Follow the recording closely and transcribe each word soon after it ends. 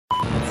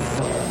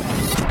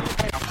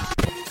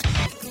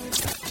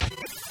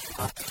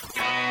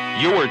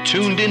You're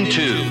tuned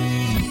into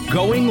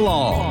Going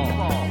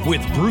Long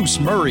with Bruce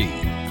Murray.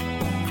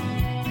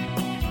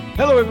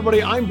 Hello,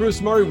 everybody. I'm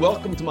Bruce Murray.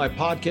 Welcome to my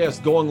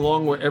podcast, Going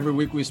Long, where every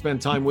week we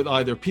spend time with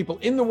either people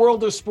in the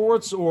world of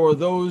sports or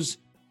those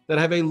that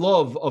have a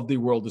love of the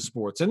world of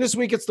sports. And this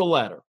week, it's the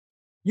latter.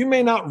 You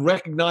may not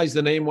recognize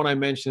the name when I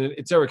mention it.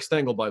 It's Eric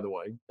Stangel, by the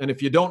way. And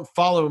if you don't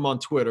follow him on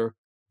Twitter,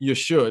 you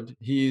should.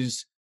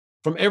 He's,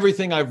 from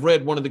everything I've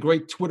read, one of the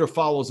great Twitter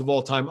followers of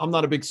all time. I'm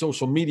not a big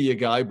social media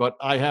guy, but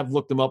I have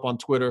looked him up on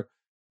Twitter.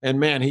 And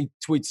man, he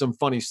tweets some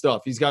funny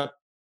stuff. He's got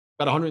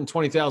about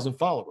 120,000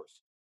 followers.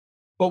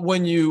 But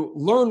when you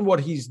learn what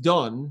he's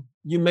done,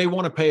 you may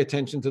want to pay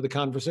attention to the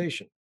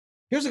conversation.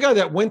 Here's a guy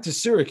that went to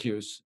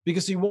Syracuse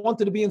because he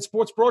wanted to be in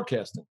sports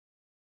broadcasting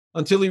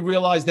until he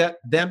realized that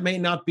that may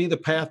not be the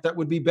path that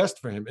would be best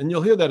for him. And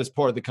you'll hear that as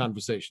part of the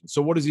conversation.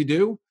 So what does he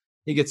do?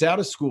 He gets out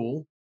of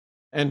school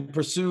and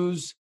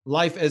pursues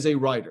life as a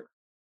writer,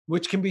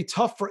 which can be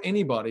tough for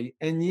anybody.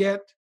 And yet,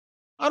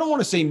 I don't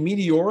want to say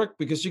meteoric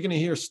because you're going to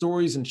hear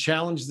stories and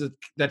challenges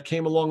that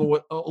came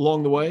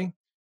along the way,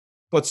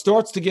 but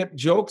starts to get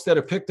jokes that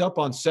are picked up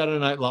on Saturday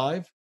Night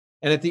Live.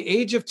 And at the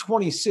age of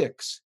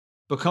 26,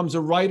 becomes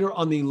a writer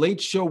on The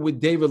Late Show with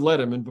David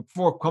Letterman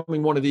before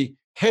becoming one of the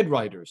head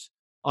writers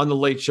on The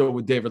Late Show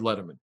with David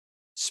Letterman.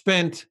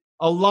 Spent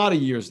a lot of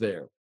years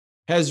there.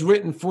 Has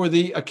written for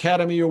the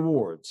Academy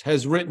Awards.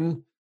 Has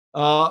written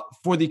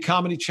for the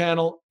Comedy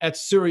Channel at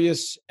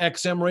Sirius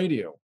XM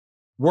Radio.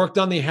 Worked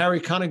on the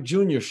Harry Connick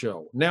Jr.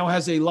 show. Now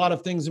has a lot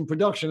of things in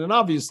production. And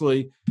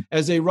obviously,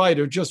 as a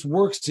writer, just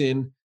works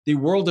in the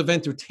world of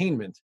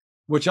entertainment,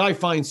 which I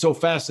find so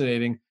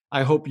fascinating.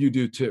 I hope you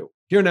do too.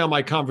 Here now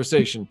my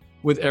conversation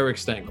with Eric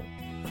Stangel.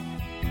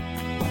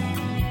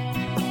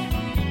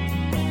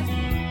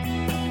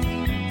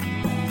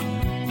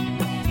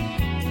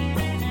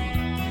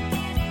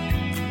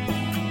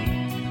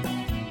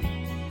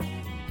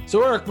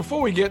 So, Eric,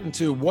 before we get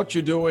into what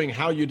you're doing,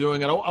 how you're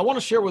doing it, I want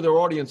to share with our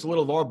audience a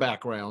little of our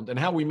background and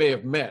how we may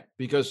have met,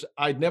 because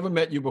I'd never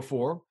met you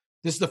before.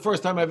 This is the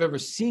first time I've ever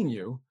seen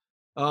you.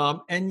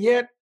 And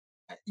yet,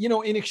 you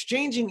know, in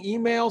exchanging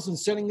emails and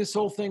setting this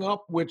whole thing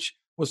up, which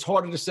was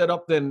harder to set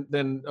up than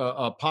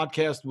a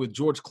podcast with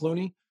George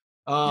Clooney,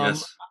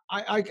 Yes.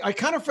 I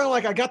kind of felt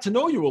like I got to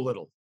know you a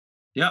little.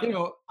 Yeah. You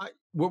know,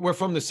 we're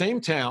from the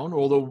same town,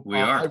 although We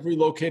are. I've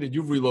relocated,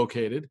 you've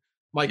relocated.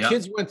 My Yep.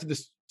 kids went to the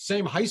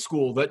same high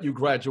school that you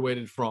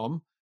graduated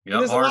from. Yeah.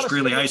 there's a lot Horace of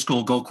Greeley stuff- High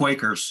School, go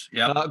Quakers.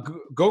 Yeah.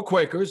 Go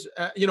Quakers.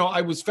 You know,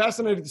 I was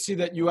fascinated to see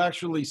that you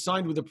actually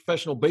signed with a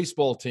professional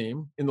baseball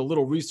team in the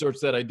little research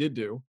that I did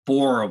do.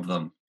 4 of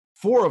them.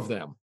 4 of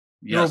them.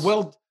 Yes.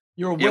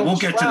 You're a Yeah, we'll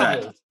get to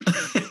well-traveled.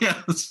 that.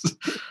 Yes.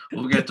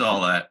 We'll get to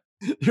all that.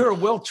 You're a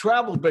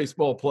well-traveled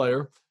baseball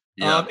player.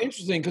 Yeah.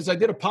 Interesting, because I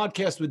did a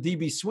podcast with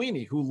D.B.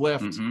 Sweeney, who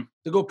left Mhm.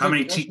 to go play How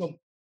many professional. How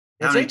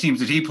What's many that? teams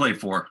did he play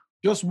for?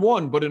 Just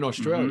one, but in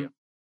Australia.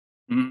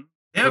 Mhm.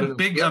 They But have in a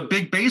Australia.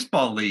 big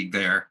baseball league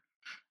there.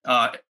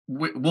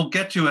 We'll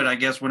get to it, I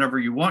guess, whenever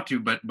you want to,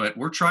 but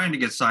we're trying to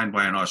get signed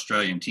by an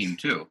Australian team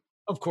too.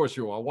 Of course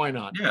you are. Why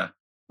not? Yeah.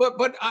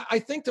 But I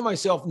think to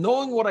myself,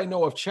 knowing what I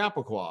know of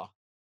Chappaqua,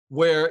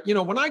 where, you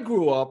know, when I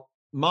grew up,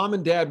 mom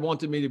and dad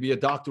wanted me to be a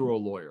doctor or a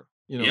lawyer.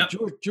 You know,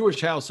 Yep. Jewish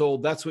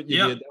household, that's what you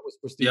Yep. did. That was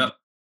prestigious. Yep.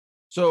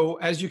 So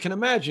as you can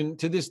imagine,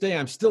 to this day,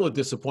 I'm still a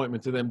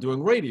disappointment to them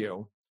doing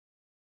radio.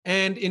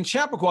 And in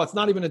Chappaqua, it's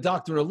not even a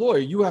doctor and a lawyer.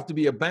 You have to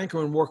be a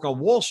banker and work on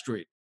Wall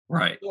Street.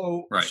 Right.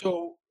 Right.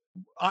 So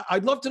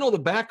I'd love to know the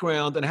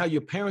background and how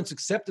your parents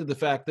accepted the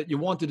fact that you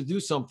wanted to do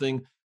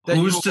something that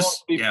Who's you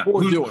just were yeah?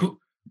 before doing.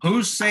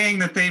 Who's saying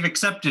that they've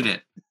accepted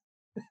it?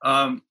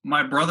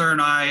 My brother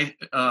and I,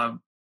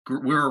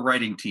 we're a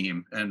writing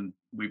team, and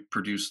we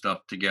produce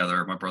stuff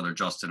together. My brother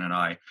Justin and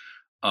I,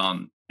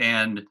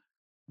 and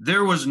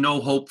there was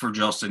no hope for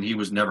Justin. He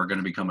was never going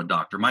to become a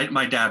doctor.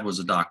 My dad was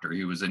a doctor.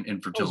 He was an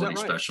infertility right?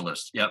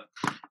 specialist. Yep.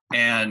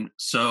 And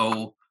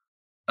so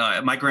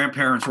my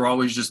grandparents were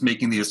always just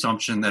making the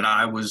assumption that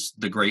I was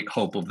the great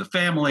hope of the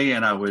family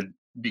and I would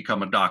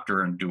become a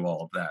doctor and do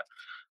all of that.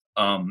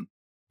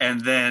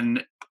 And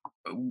then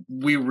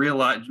we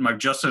realized,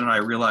 Justin and I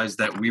realized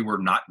that we were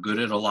not good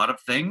at a lot of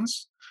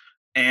things.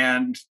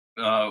 And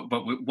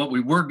what we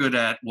were good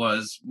at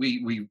was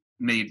we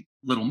made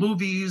little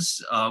movies.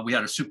 We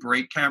had a Super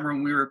 8 camera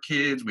when we were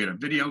kids. We had a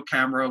video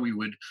camera. We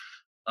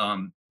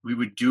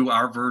would do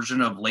our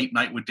version of Late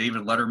Night with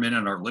David Letterman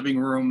in our living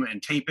room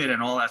and tape it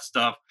and all that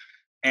stuff.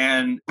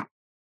 And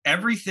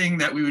everything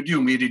that we would do,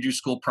 and we had to do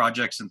school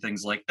projects and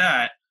things like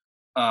that,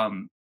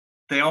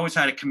 they always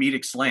had a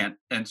comedic slant.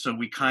 And so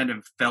we kind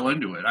of fell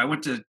into it. I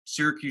went to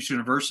Syracuse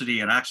University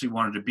and actually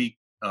wanted to be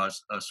a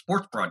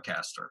sports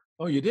broadcaster.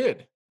 Oh, you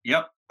did?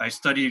 Yep. I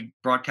studied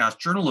broadcast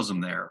journalism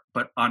there.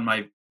 But on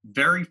my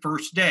very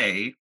first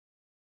day,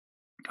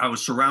 I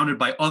was surrounded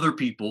by other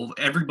people.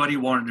 Everybody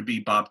wanted to be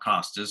Bob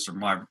Costas or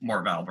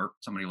Marv Albert,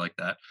 somebody like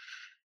that.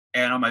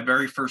 And on my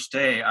very first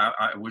day,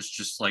 I was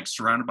just like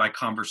surrounded by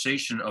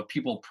conversation of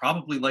people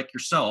probably like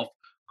yourself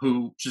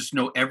who just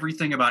know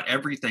everything about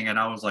everything. And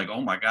I was like,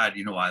 oh my God,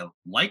 I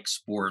like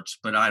sports,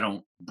 but I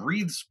don't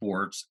breathe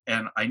sports.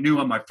 And I knew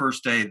on my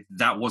first day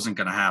that wasn't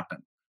going to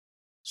happen.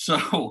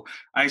 So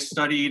I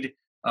studied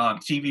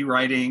TV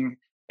writing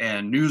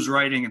and news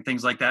writing and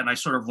things like that. And I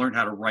sort of learned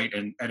how to write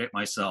and edit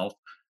myself.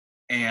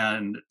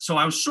 And so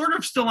I was sort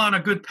of still on a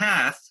good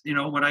path,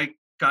 when I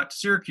got to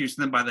Syracuse.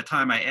 And then by the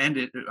time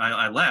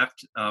I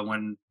left,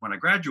 when I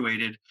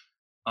graduated,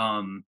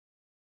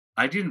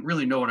 I didn't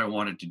really know what I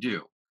wanted to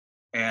do.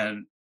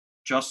 And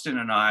Justin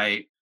and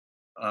I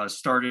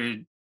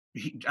Justin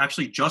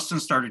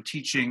started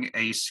teaching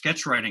a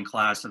sketch writing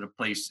class at a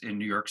place in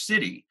New York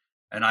City.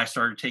 And I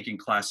started taking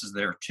classes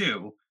there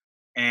too.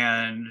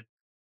 And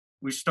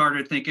we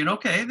started thinking,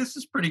 okay, this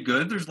is pretty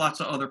good. There's lots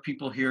of other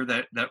people here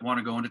that want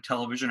to go into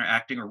television or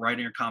acting or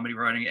writing or comedy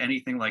writing,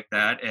 anything like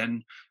that.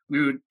 And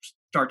we would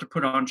start to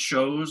put on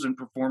shows and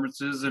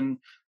performances. And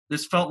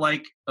this felt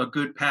like a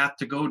good path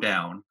to go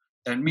down.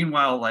 And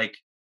meanwhile, like,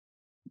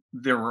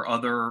 there were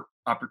other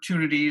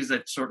opportunities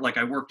that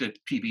I worked at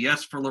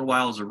PBS for a little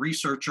while as a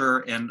researcher.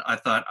 And I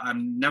thought,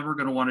 I'm never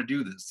going to want to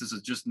do this. This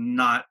is just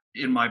not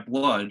in my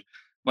blood.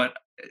 But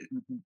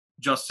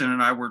Justin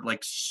and I were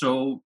like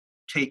so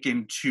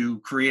taken to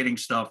creating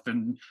stuff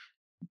and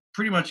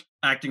pretty much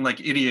acting like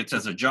idiots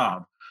as a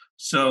job.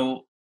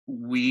 So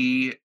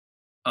we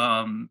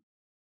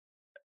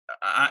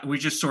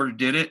just sort of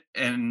did it,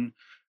 and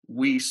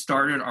we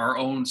started our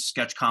own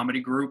sketch comedy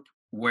group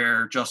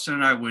where Justin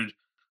and I would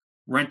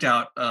rent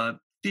out a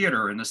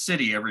theater in the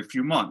city every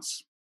few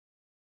months.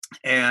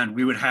 And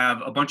we would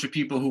have a bunch of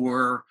people who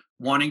were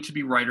wanting to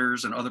be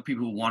writers and other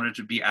people who wanted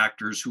to be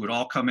actors who would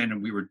all come in,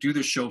 and we would do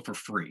the show for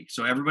free.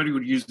 So everybody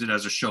would use it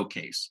as a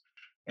showcase.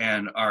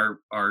 And our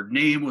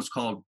name was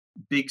called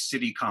Big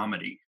City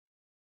Comedy.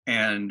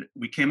 And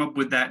we came up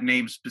with that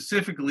name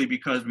specifically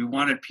because we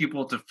wanted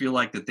people to feel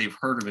like that they've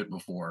heard of it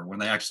before when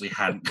they actually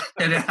hadn't.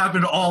 And it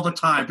happened all the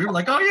time. People were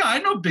like, oh yeah, I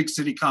know Big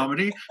City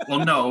Comedy.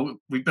 Well, no,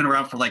 we've been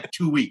around for like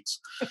 2 weeks.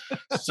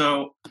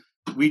 So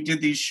we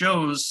did these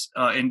shows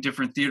in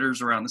different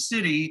theaters around the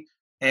city,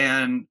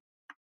 and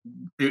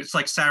it's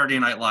like Saturday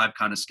Night Live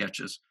kind of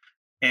sketches.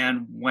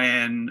 And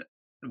when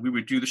we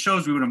would do the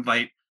shows, we would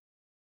invite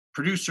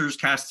producers,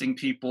 casting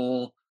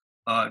people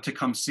to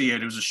come see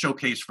it. It was a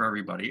showcase for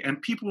everybody,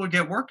 and people would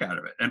get work out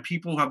of it. And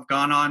people have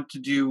gone on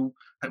to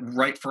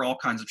write for all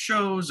kinds of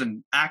shows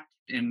and act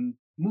in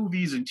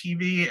movies and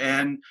TV.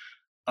 And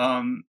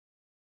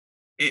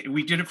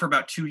we did it for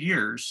about 2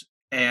 years,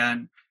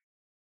 and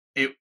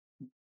it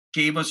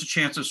gave us a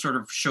chance to sort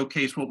of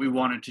showcase what we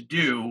wanted to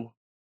do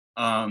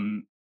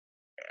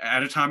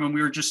at a time when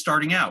we were just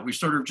starting out. We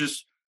sort of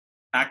just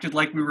acted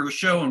like we were a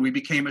show, and we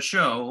became a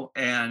show,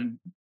 and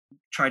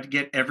tried to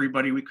get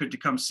everybody we could to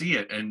come see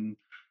it. And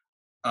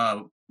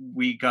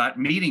we got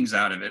meetings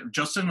out of it.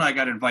 Justin and I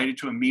got invited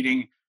to a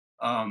meeting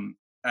at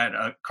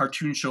a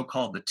cartoon show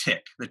called The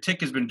Tick. The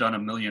Tick has been done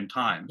 1 million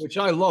times. Which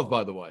I love,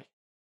 by the way.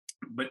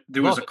 But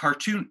there was a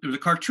cartoon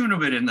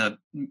of it in the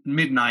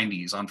mid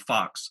 90s on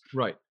Fox.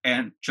 Right.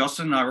 And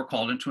Justin and I were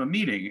called into a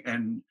meeting,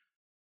 and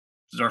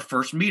this is our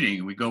first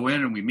meeting. We go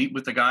in and we meet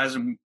with the guys,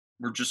 and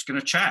we're just going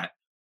to chat.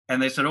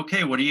 And they said,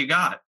 okay, what do you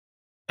got?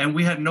 And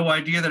we had no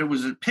idea that it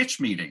was a pitch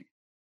meeting.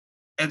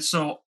 And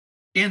so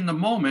in the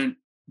moment,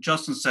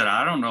 Justin said,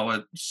 I don't know,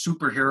 a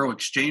superhero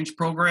exchange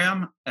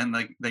program. And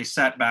they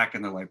sat back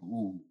and they're like,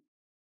 ooh.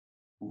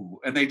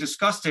 And they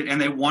discussed it, and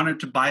they wanted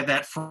to buy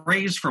that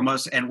phrase from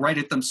us and write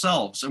it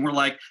themselves. And we're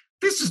like,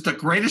 this is the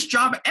greatest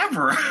job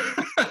ever.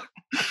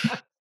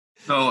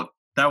 So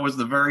that was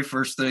the very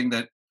first thing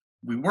that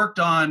we worked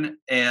on.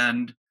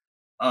 And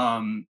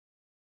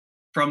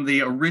from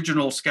the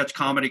original sketch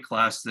comedy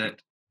class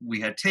that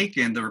we had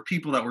taken, there were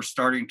people that were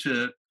starting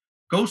to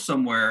go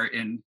somewhere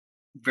in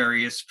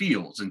various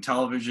fields, in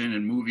television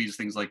and movies,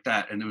 things like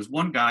that. And there was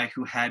one guy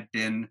who had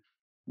been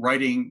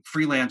writing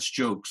freelance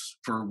jokes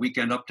for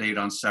Weekend Update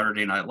on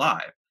Saturday Night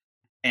Live.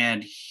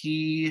 And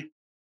he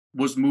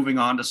was moving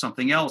on to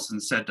something else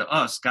and said to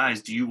us,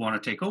 guys, do you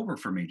want to take over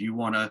for me? Do you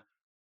want to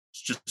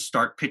just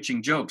start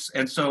pitching jokes?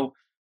 And so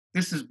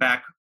this is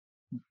back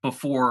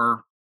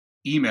before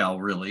email,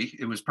 really.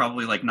 It was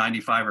probably like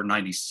 95 or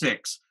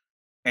 96.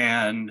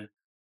 And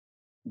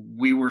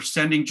we were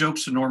sending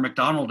jokes to Norm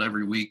Macdonald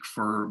every week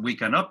for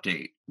Weekend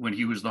Update when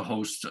he was the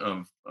host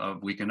of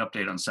Weekend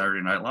Update on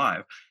Saturday Night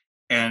Live.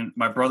 And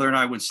my brother and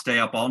I would stay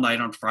up all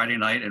night on Friday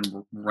night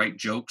and write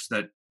jokes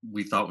that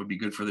we thought would be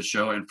good for the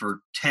show. And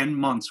for 10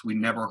 months, we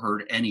never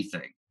heard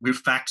anything. We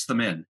faxed them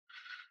in.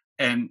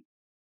 And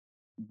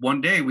one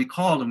day we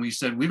called and we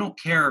said, we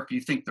don't care if you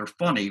think they're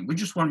funny. We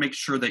just want to make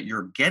sure that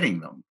you're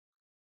getting them.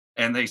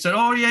 And they said,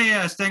 oh,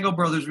 yeah, Stangel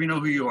Brothers, we know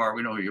who you are.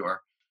 We know who you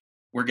are.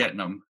 We're getting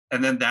them.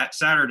 And then that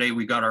Saturday,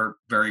 we got our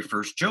very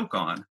first joke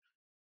on.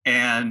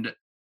 And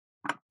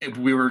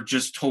we were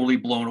just totally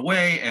blown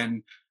away.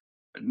 And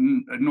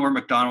Norm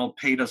Macdonald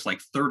paid us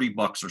like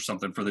 $30 or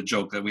something for the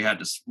joke that we had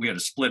to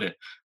split it.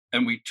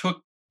 And we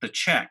took the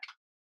check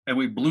and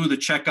we blew the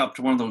check up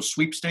to one of those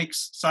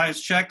sweepstakes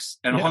size checks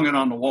and hung it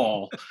on the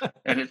wall.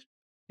 And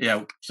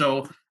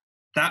so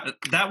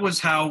that was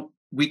how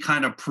we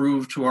kind of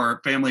proved to our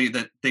family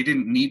that they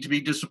didn't need to be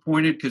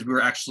disappointed, because we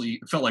were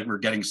actually felt like we were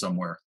getting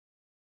somewhere.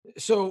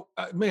 So,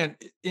 man,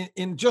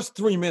 in just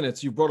 3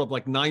 minutes, you brought up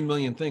like 9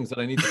 million things that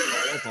I need to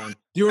follow up on.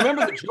 Do you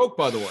remember the joke,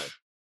 by the way?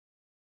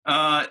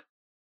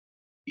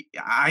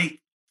 I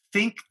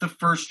think the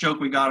first joke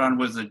we got on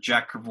was a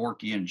Jack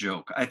Kevorkian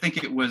joke. I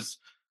think it was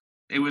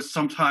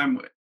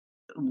sometime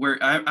where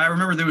I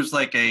remember there was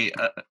like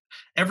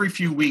every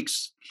few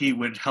weeks he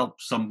would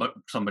help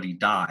somebody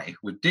die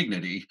with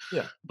dignity.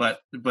 Yeah. But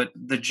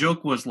the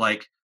joke was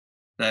like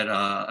that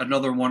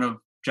another one of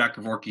Jack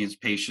Kevorkian's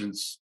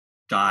patients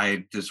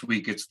died this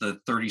week. It's the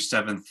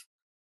 37th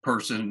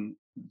person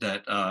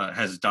that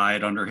has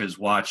died under his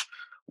watch.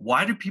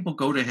 Why do people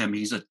go to him?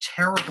 He's a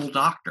terrible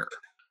doctor.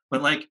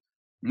 But like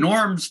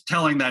Norm's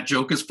telling that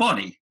joke is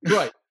funny.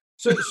 Right.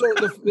 So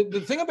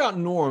the thing about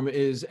Norm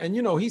is, and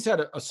he's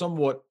had a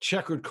somewhat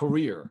checkered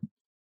career,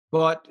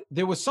 but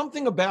there was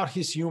something about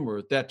his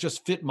humor that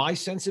just fit my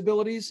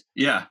sensibilities.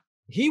 Yeah.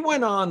 He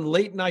went on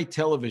late night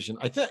television.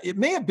 I think it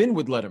may have been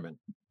with Letterman.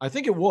 I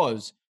think it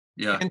was.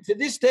 Yeah. And to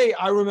this day,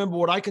 I remember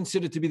what I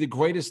consider to be the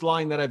greatest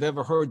line that I've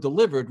ever heard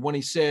delivered when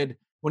he said,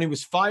 when he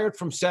was fired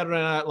from Saturday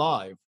Night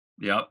Live.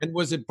 Yep. And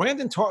was it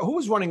Brandon who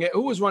was running it?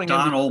 Who was running it?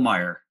 Don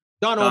Ohlmeyer.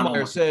 Don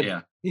Ohlmeyer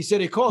said, He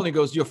said, he called and he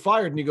goes, "You're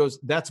fired." And he goes,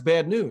 "That's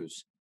bad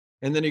news."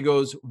 And then he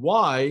goes,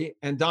 "Why?"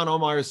 And Don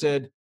Ohlmeyer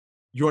said,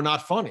 "You're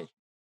not funny."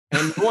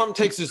 And Norm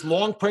takes this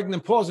long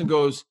pregnant pause and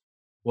goes,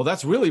 "Well,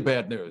 that's really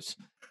bad news."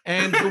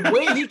 And the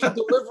way he could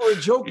deliver a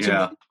joke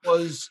to me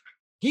was,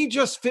 he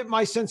just fit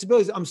my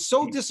sensibilities. I'm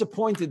so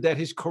disappointed that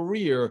his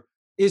career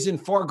isn't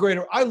far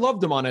greater. I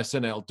loved him on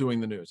SNL doing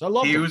the news. I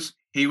loved him.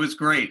 He was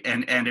great.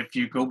 And if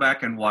you go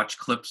back and watch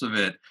clips of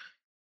it,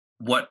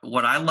 what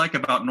I like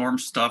about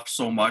Norm's stuff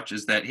so much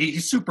is that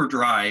he's super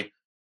dry.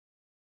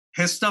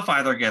 His stuff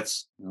either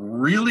gets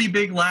really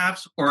big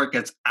laughs or it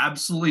gets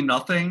absolutely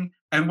nothing.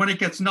 And when it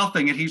gets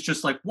nothing, and he's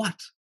just like, what?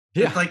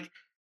 Yeah. It's like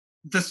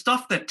the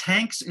stuff that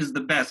tanks is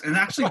the best. And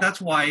actually,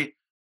 that's why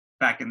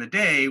back in the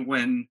day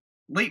when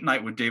Late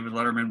Night with David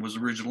Letterman was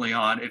originally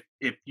on,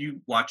 if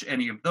you watch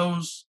any of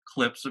those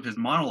clips of his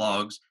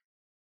monologues,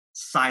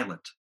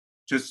 silent,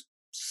 just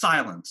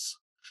silence.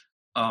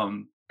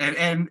 And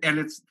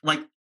it's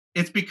like,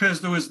 it's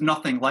because there was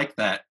nothing like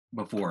that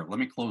before. Let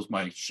me close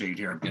my shade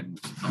here. I'm getting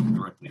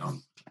directly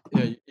on.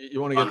 Yeah, you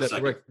want to get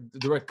that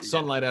direct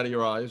sunlight out of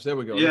your eyes. There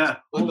we go. Yeah.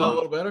 A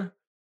little better.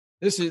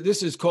 This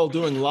is called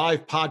doing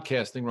live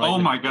podcasting right now. Oh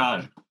my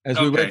God. As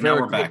we wait for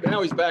Eric, we're back.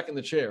 Now he's back in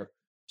the chair.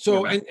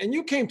 So, and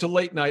you came to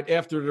Late Night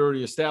after it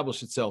already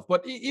established itself.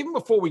 But even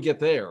before we get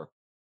there,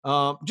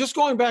 just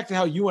going back to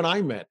how you and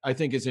I met, I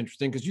think is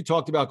interesting, because you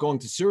talked about going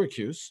to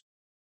Syracuse.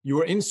 You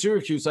were in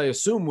Syracuse, I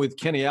assume, with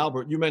Kenny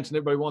Albert. You mentioned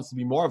everybody wants to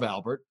be Marv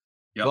Albert.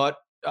 Yep. But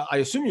I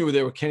assume you were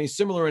there with Kenny,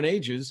 similar in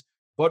ages.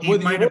 But he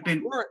might have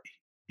been.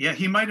 Yeah,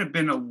 he might have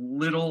been a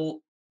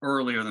little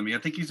earlier than me. I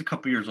think he's a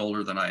couple years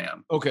older than I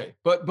am. Okay,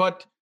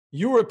 but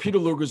you were at Peter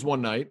Luger's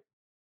one night,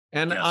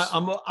 and yes.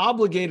 I'm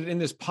obligated in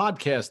this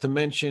podcast to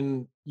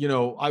mention,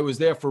 I was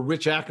there for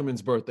Rich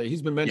Ackerman's birthday.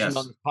 He's been mentioned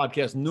on this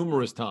podcast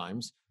numerous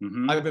times.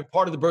 Mm-hmm. I've been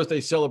part of the birthday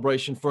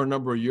celebration for a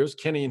number of years.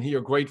 Kenny and he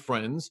are great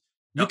friends.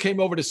 You came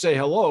over to say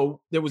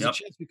hello. There was a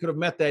chance we could have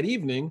met that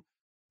evening.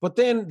 But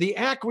then the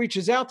ACK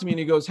reaches out to me and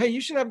he goes, "Hey,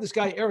 you should have this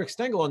guy, Eric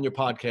Stangel, on your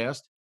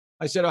podcast."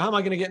 I said, "Oh, how am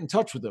I going to get in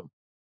touch with him?"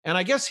 And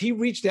I guess he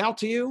reached out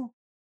to you.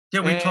 Yeah,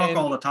 we talk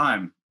all the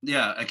time.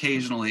 Yeah,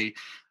 occasionally.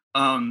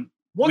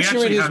 Once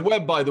you're in his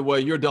web, by the way,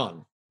 you're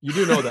done. You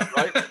do know that,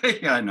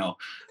 right? Yeah, I know.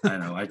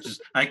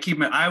 I keep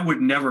it. I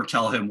would never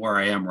tell him where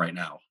I am right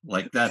now.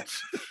 Like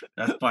that's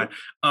fine.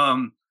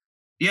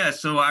 Yeah,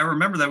 so I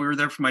remember that we were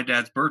there for my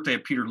dad's birthday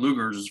at Peter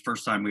Luger's. It was the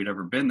first time we'd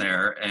ever been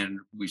there, and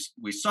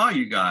we saw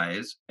you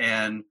guys,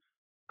 and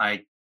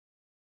I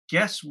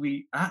guess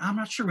I'm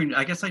not sure.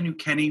 I guess I knew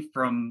Kenny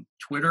from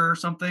Twitter or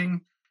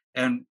something,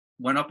 and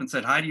went up and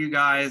said hi to you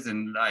guys,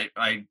 and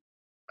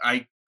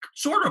I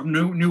sort of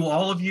knew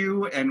all of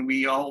you, and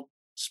we all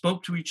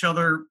spoke to each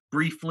other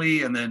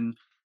briefly, and then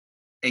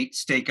ate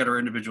steak at our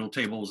individual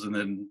tables, and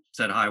then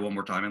said hi one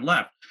more time and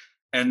left.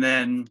 And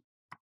then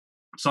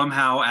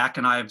somehow Ack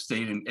and I have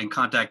stayed in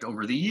contact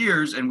over the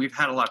years, and we've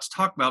had a lot to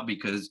talk about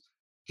because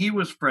he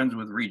was friends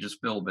with Regis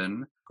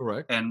Philbin.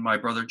 Correct. And my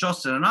brother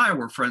Justin and I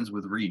were friends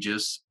with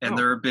Regis, and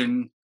there have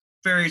been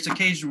various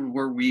occasions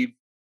where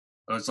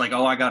it's like,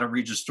 oh, I got a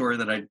Regis story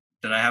that I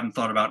haven't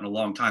thought about in a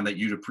long time that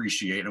you'd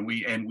appreciate, and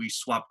we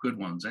swap good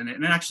ones.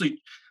 And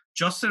actually,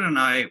 Justin and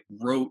I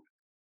wrote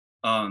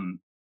an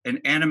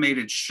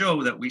animated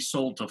show that we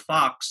sold to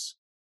Fox,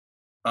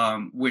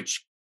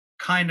 which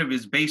kind of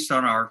is based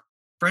on our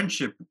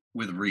friendship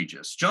with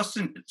Regis.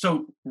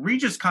 So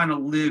Regis kind of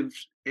lived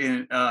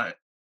in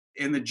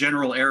the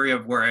general area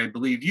of where I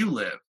believe you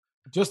live.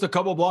 Just a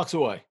couple blocks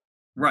away.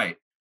 Right.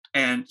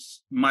 And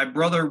my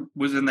brother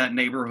was in that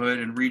neighborhood,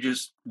 and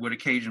Regis would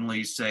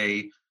occasionally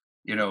say,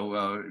 he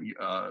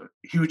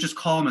would just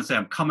call him and say,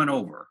 "I'm coming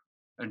over."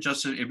 And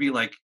just, it'd be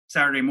like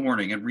Saturday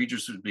morning, and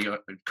Regis would be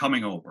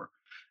coming over.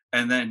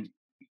 And then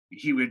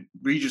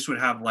Regis would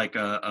have like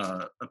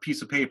a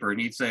piece of paper, and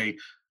he'd say,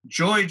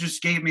 Joy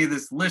just gave me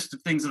this list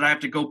of things that I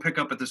have to go pick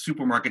up at the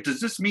supermarket. Does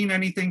this mean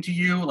anything to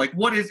you? Like,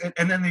 what is it?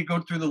 And then they go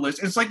through the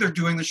list. It's like they're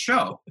doing the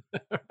show.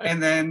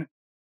 And then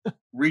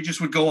Regis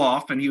would go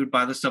off and he would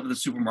buy the stuff at the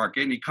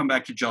supermarket, and he'd come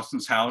back to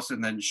Justin's house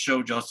and then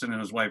show Justin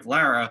and his wife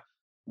Lara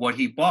what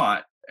he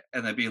bought.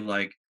 And they'd be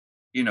like,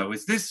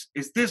 is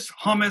this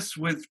hummus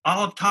with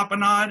olive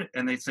tapenade?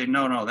 And they'd say,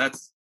 no,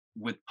 that's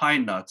with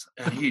pine nuts.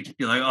 And he'd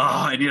be like,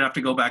 oh, and he'd have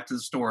to go back to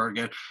the store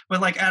again.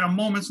 But like at a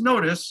moment's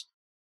notice,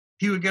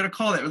 he would get a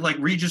call that was like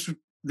Regis.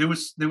 There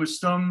was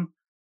some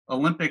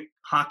Olympic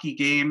hockey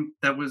game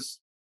that was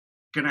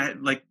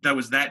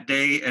that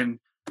day, and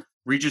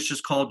Regis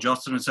just called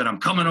Justin and said, I'm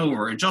coming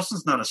over. And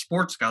Justin's not a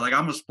sports guy. Like,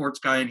 I'm a sports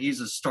guy and he's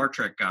a Star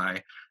Trek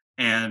guy.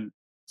 And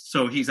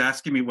so he's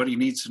asking me what he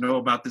needs to know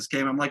about this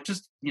game. I'm like,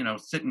 just,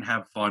 sit and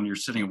have fun. You're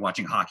sitting and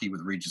watching hockey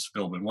with Regis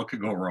Philbin. What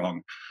could go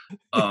wrong?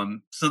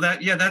 So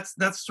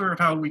that's sort of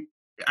how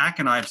Ack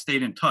and I have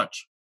stayed in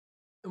touch.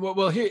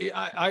 Well, here,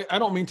 I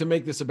don't mean to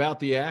make this about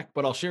the Ack,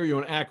 but I'll share you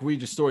an Ack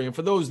Regis story. And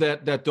for those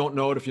that don't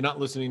know it, if you're not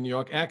listening in New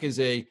York, Ack is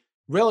a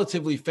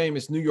relatively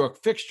famous New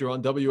York fixture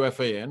on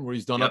WFAN, where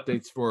he's done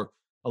updates for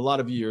a lot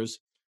of years.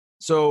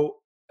 So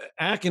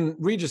Ack and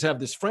Regis have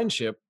this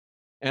friendship,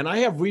 and I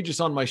have Regis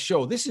on my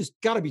show. This has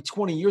got to be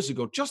 20 years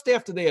ago, just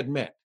after they had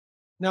met.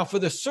 Now, for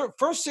the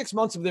first 6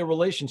 months of their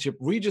relationship,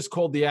 Regis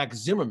called the Ack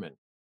Zimmerman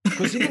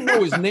because he didn't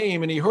know his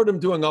name, and he heard him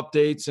doing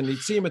updates, and he'd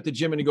see him at the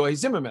gym, and he'd go, hey,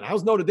 Zimmerman,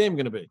 how's Notre Dame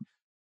going to be?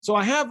 So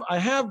I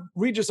have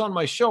Regis on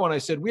my show, and I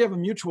said, we have a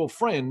mutual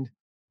friend,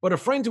 but a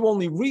friend who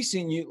only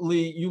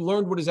recently you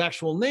learned what his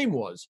actual name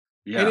was.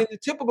 Yeah. And in the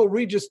typical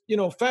Regis,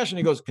 fashion,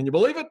 he goes, can you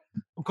believe it?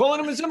 I'm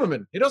calling him a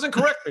Zimmerman. He doesn't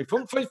correct me.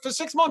 For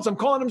 6 months, I'm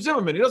calling him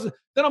Zimmerman. He doesn't.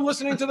 Then I'm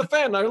listening to the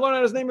fan, and I learn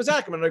out his name is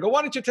Ackerman. And I go,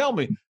 why didn't you tell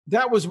me?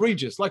 That was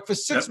Regis. Like, for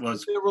 6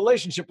 months, their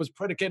relationship was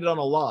predicated on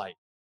a lie.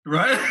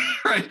 Right,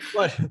 right.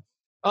 But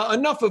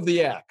enough of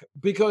the Ack,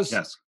 because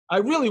I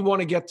really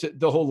want to get to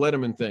the whole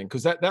Letterman thing,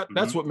 because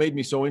that's what made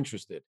me so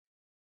interested.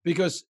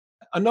 Because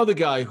another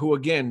guy who,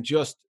 again,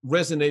 just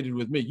resonated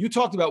with me. You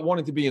talked about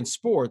wanting to be in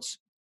sports.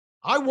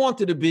 I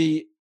wanted to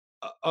be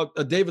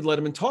a David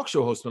Letterman talk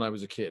show host when I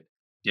was a kid.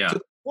 Yeah. To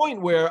the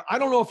point where, I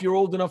don't know if you're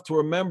old enough to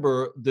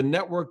remember the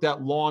network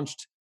that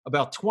launched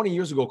about 20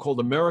 years ago called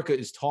America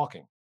is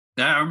Talking.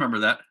 Yeah, I remember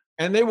that.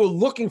 And they were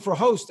looking for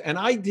hosts. And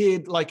I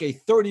did like a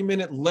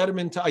 30-minute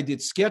Letterman. I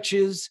did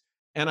sketches,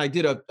 and I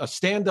did a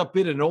stand-up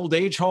bit at an old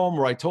age home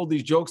where I told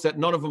these jokes that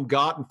none of them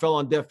got and fell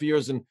on deaf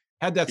ears, and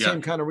had that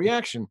same kind of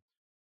reaction.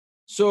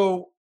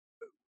 So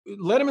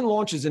Letterman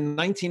launches in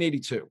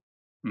 1982.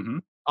 Mm-hmm.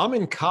 I'm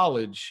in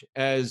college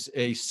as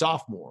a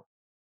sophomore.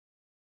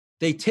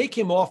 They take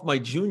him off my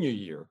junior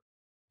year,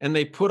 and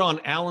they put on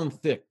Alan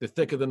Thicke, The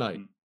Thick of the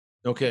Night.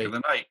 Okay. Thick of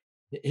the Night.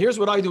 Here's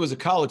what I do as a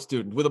college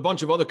student with a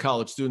bunch of other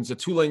college students at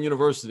Tulane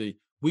University.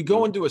 We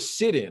go and do a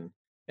sit-in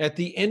at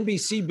the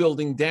NBC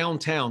building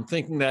downtown,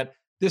 thinking that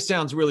this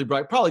sounds really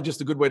bright, probably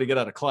just a good way to get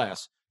out of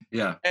class.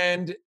 Yeah.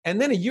 And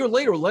then a year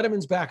later,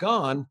 Letterman's back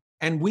on,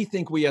 and we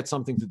think we had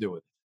something to do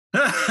with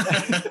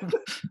it.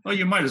 Well,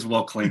 you might as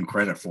well claim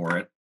credit for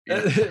it.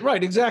 Yeah.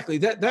 Right, exactly.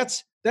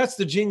 That's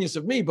the genius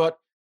of me. But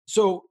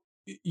so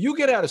you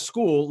get out of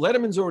school,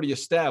 Letterman's already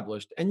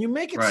established, and you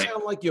make it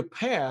sound like your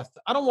path.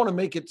 I don't want to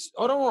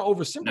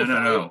oversimplify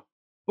No.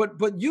 it.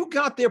 But you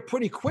got there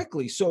pretty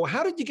quickly. So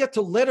how did you get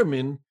to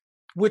Letterman,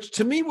 which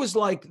to me was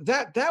like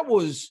that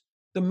was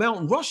the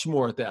Mount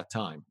Rushmore at that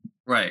time?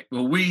 Right.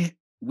 Well, we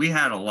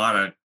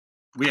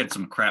had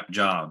some crap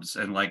jobs,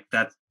 and like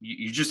that,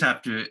 you just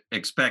have to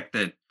expect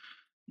that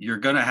you're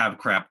going to have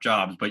crap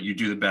jobs, but you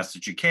do the best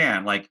that you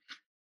can. Like,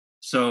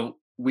 so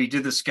we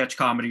did the sketch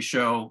comedy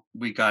show.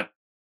 We got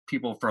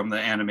people from the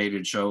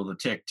animated show, The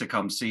Tick, to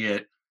come see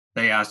it.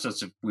 They asked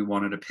us if we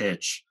wanted to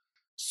pitch.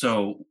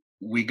 So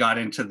we got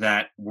into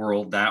that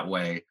world that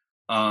way.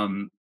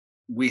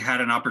 We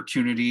had an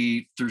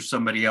opportunity through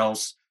somebody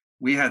else.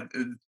 We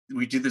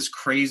did this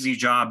crazy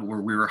job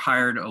where we were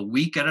hired a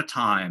week at a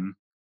time.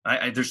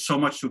 There's so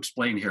much to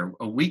explain here.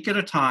 A week at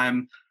a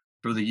time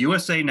for the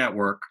USA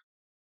Network.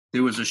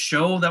 There was a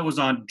show that was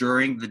on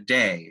during the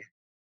day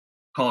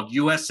called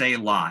USA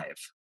Live.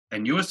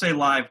 And USA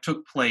Live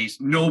took place.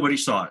 Nobody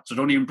saw it, so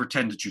don't even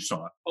pretend that you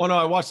saw it. Oh, no,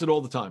 I watched it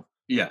all the time.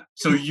 Yeah.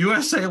 So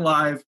USA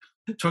Live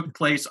took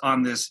place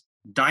on this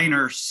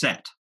diner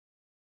set.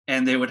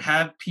 And they would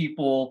have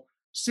people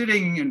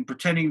sitting and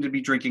pretending to be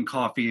drinking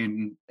coffee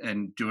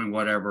and doing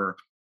whatever.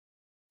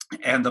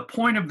 And the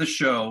point of the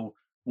show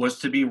was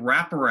to be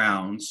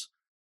wraparounds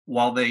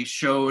while they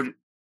showed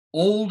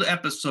old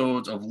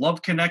episodes of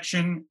Love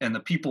Connection and The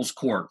People's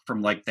Court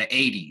from like the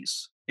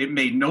 80s. It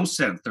made no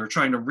sense. They're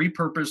trying to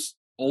repurpose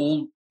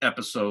old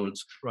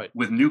episodes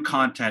with new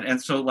content.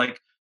 And so like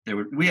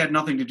we had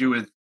nothing to do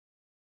with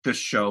this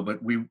show,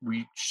 but we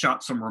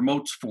shot some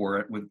remotes for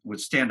it with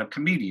stand-up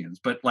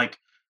comedians. But like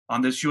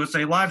on this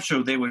USA Live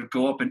show, they would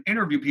go up and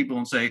interview people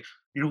and say,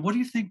 what do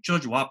you think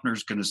Judge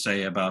Wapner's going to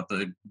say about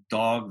the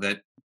dog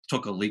that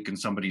took a leak in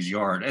somebody's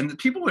yard? And the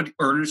people would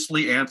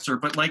earnestly answer,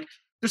 but like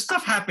this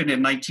stuff happened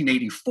in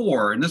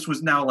 1984, and this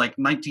was now like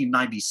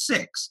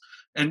 1996,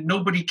 and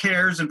nobody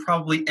cares, and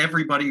probably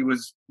everybody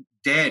was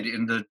dead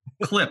in the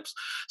clips.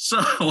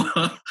 So,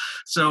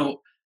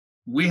 so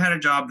we had a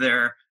job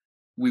there.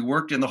 We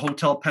worked in the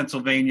Hotel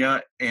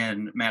Pennsylvania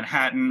in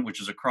Manhattan,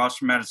 which is across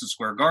from Madison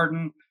Square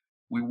Garden.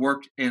 We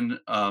worked in,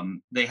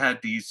 they had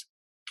these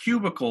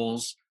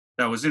cubicles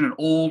that was in an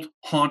old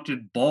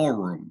haunted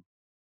ballroom.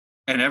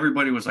 And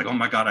everybody was like, oh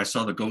my God, I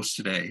saw the ghost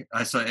today.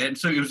 And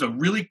so it was a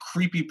really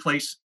creepy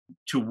place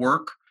to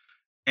work.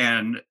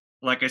 And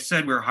like I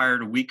said, we were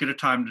hired a week at a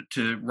time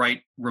to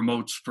write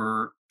remotes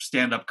for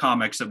stand-up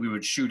comics that we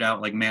would shoot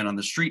out like man on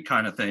the street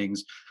kind of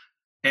things.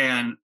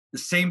 And the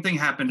same thing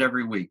happened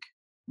every week.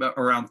 But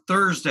around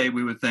Thursday,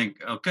 we would think,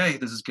 okay,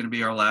 this is going to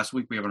be our last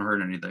week. We haven't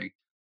heard anything.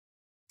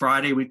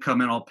 Friday, we'd come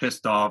in all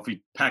pissed off.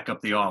 We'd pack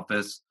up the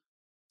office.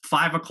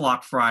 5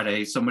 o'clock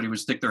Friday, somebody would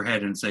stick their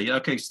head and say,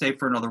 okay, stay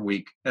for another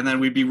week. And then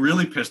we'd be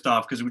really pissed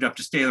off because we'd have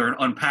to stay there and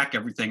unpack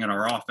everything in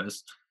our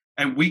office.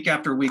 And week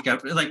after week,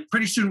 like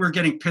pretty soon we're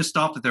getting pissed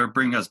off that they're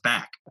bringing us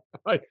back.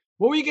 Right.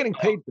 What were you getting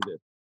paid for this?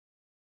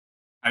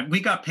 We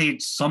got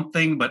paid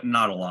something, but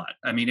not a lot.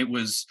 I mean, it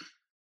was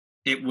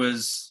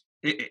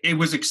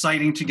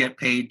exciting to get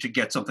paid to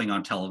get something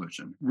on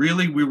television.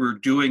 Really, we were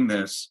doing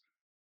this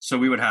so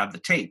we would have the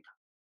tape.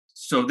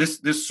 So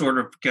this sort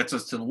of gets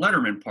us to the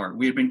Letterman part.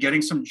 We had been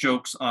getting some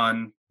jokes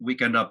on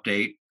Weekend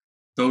Update.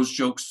 Those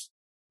jokes,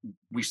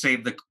 we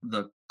saved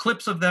the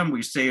clips of them.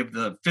 We saved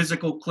the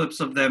physical clips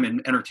of them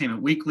in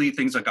Entertainment Weekly,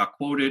 things that got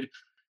quoted.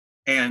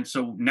 And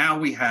so now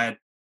we had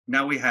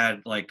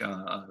like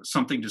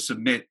something to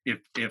submit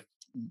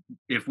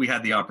if we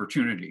had the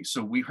opportunity.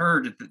 So we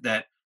heard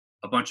that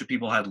a bunch of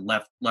people had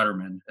left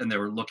Letterman and they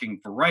were looking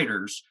for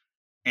writers.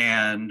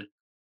 And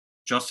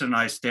Justin and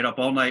I stayed up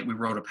all night. We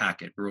wrote a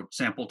packet. We wrote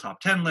sample top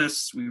 10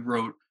 lists. We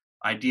wrote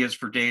ideas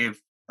for Dave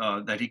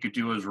that he could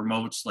do as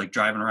remotes, like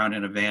driving around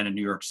in a van in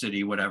New York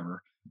City,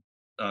 whatever,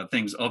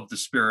 things of the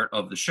spirit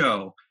of the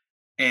show.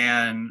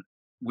 And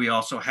we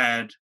also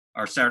had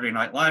our Saturday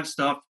Night Live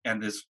stuff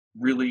and this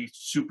really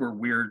super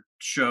weird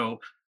show.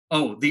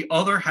 Oh, the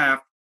other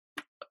half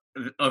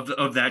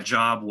of that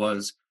job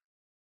was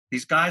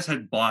these guys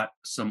had bought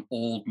some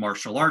old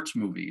martial arts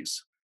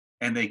movies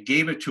and they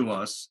gave it to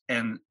us,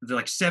 and they're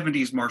like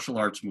 70s martial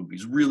arts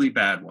movies, really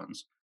bad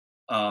ones.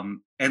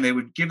 And they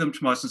would give them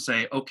to us and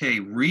say,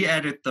 okay,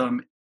 re-edit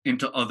them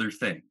into other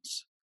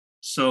things.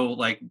 So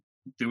like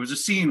there was a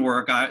scene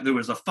where there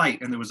was a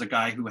fight and there was a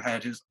guy who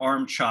had his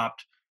arm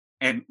chopped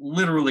and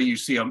literally you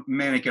see a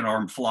mannequin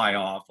arm fly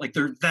off. Like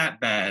they're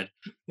that bad.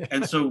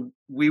 And so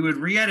we would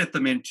re-edit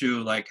them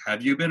into like,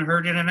 have you been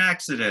hurt in an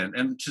accident?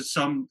 And to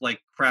some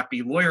like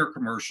crappy lawyer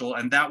commercial.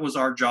 And that was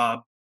our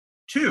job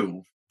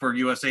too for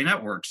USA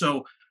Network.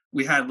 So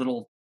we had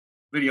little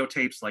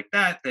videotapes like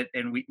that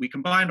and we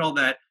combined all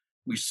that.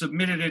 We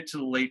submitted it to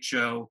the Late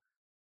Show.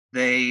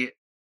 They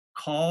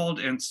called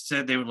and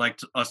said they would like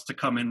us to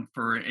come in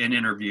for an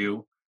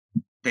interview.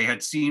 They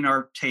had seen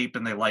our tape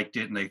and they liked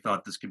it and they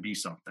thought this could be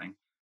something.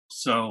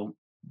 So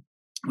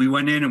we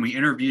went in and we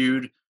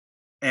interviewed.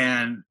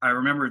 And I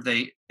remember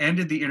they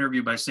ended the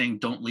interview by saying,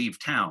 don't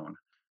leave town.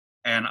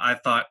 And I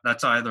thought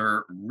that's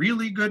either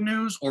really good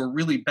news or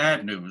really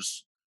bad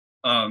news.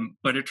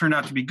 But it turned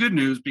out to be good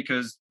news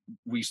because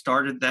we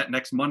started that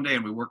next Monday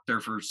and we worked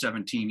there for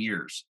 17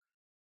 years.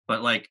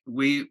 But like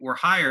we were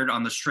hired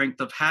on the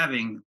strength of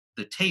having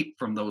the tape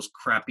from those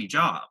crappy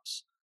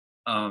jobs.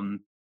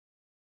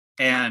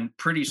 And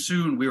pretty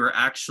soon we were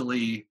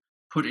actually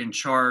put in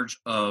charge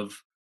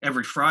of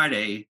every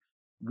Friday,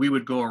 we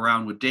would go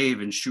around with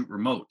Dave and shoot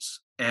remotes.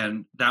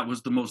 And that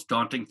was the most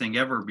daunting thing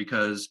ever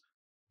because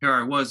here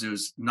I was, it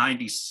was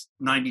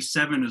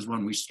 97 is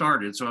when we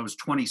started. So I was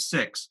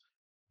 26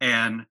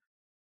 and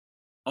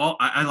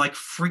I like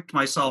freaked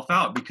myself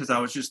out because I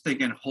was just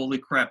thinking, holy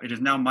crap, it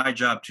is now my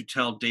job to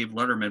tell Dave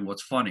Letterman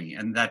what's funny.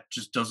 And that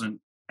just doesn't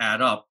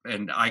add up.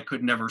 And I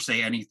could never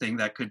say anything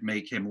that could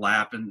make him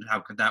laugh. And how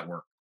could that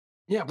work?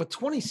 Yeah, but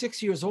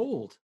 26 years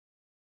old.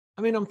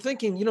 I mean, I'm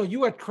thinking,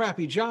 you had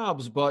crappy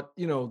jobs, but,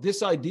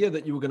 this idea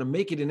that you were going to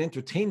make it in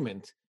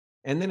entertainment.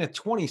 And then at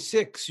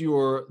 26,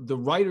 you're the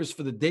writers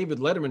for the David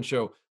Letterman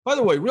show. By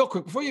the way, real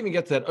quick, before you even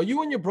get to that, are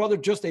you and your brother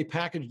just a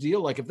package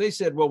deal? Like if they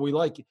said, well, we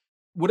like you,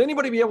 would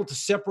anybody be able to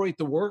seporate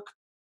the work?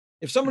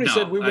 If somebody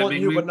said, we want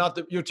you, but not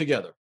you're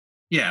together.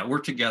 Yeah, we're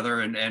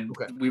together. And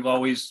okay. we've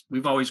always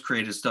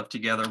created stuff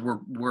together.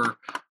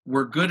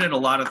 We're good at a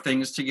lot of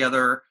things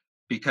together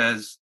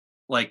because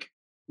like,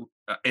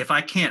 if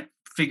I can't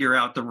figure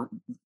out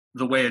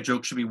the way a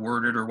joke should be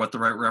worded or what the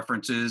right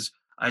reference is,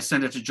 I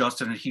send it to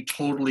Justin and he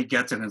totally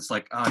gets it. And it's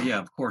like, oh yeah,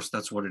 of course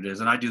that's what it is.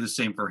 And I do the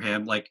same for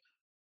him. Like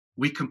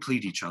we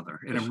complete each other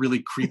in a really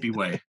creepy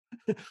way.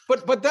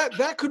 But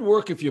that could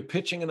work if you're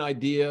pitching an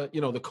idea, the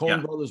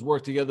Coen brothers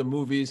work together,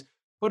 movies.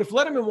 But if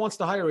Letterman wants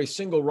to hire a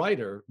single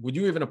writer, would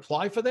you even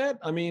apply for that?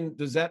 I mean,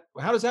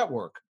 how does that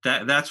work?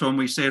 That's when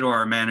we say to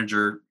our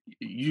manager,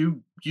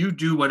 you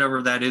do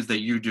whatever that is that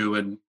you do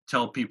and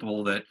tell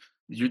people that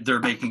they're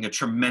making a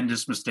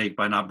tremendous mistake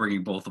by not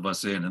bringing both of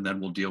us in, and then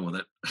we'll deal with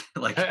it.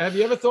 Like, Have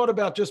you ever thought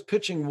about just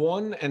pitching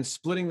one and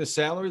splitting the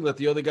salary, let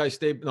the other guy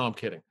stay? No, I'm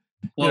kidding.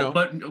 well,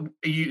 but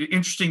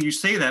interesting you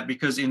say that,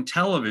 because in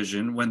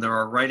television, when there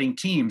are writing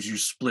teams, you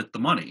split the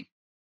money.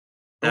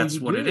 Oh, That's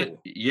you what it is. do?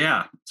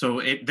 Yeah.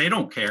 So they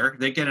don't care.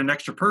 They get an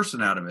extra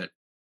person out of it.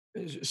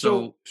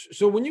 So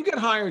when you get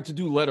hired to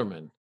do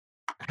Letterman,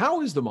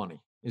 how is the money?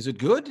 Is it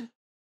good?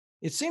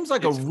 It seems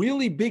like a It's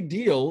really big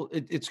deal.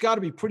 It's got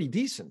to be pretty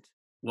decent.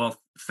 Well,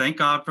 thank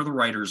God for the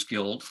Writers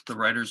Guild. The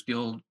Writers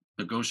Guild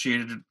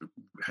negotiated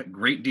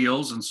great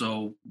deals, and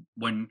so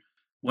when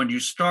you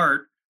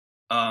start,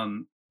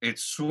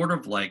 it's sort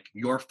of like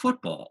your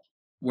football,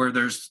 where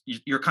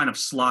you're kind of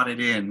slotted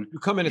in. You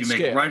come in at You make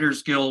scale.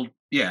 Writers Guild,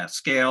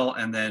 scale,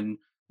 and then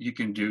you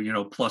can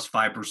do plus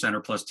 5% or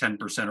plus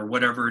 10% or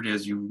whatever it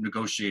is. You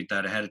negotiate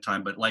that ahead of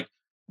time. But like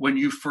when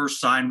you first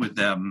sign with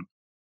them,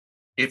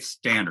 it's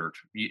standard.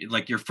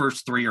 Like your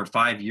first 3 or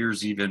 5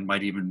 years even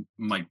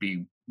might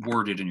be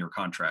worded in your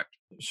contract.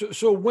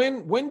 So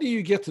when do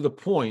you get to the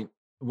point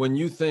when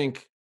you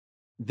think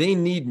they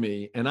need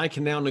me and I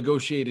can now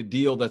negotiate a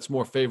deal that's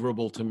more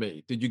favorable to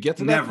me? Did you get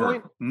to that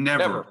point?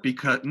 Never,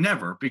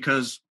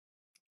 because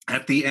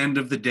at the end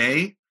of the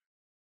day,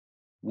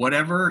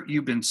 whatever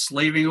you've been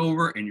slaving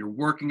over and you're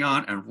working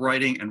on and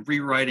writing and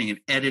rewriting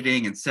and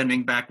editing and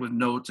sending back with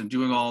notes and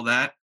doing all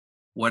that,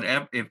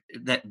 whatever, if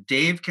that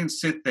Dave can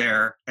sit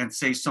there and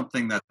say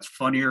something that's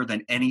funnier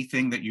than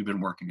anything that you've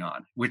been working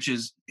on, which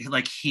is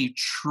like, his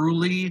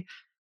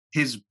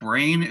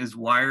brain is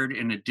wired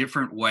in a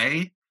different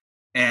way,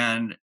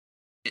 and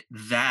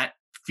that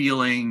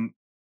feeling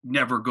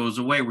never goes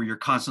away, where you're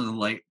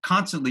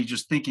constantly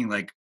just thinking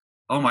like,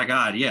 oh my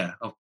God, yeah,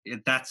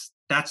 that's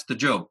the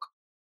joke.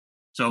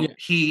 So Yeah.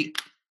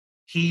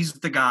 he's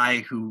the guy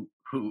who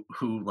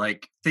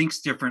like thinks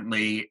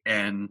differently,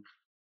 and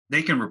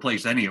they can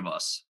replace any of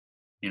us,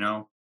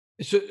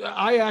 So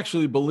I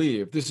actually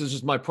believe, this is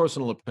just my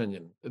personal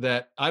opinion,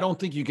 that I don't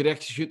think you could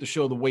execute the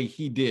show the way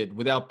he did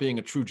without being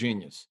a true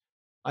genius.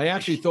 I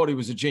actually thought he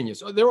was a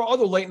genius. There are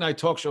other late night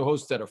talk show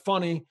hosts that are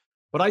funny,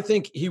 but I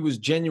think he was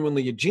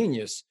genuinely a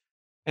genius.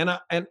 And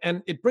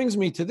it brings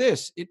me to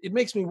this. It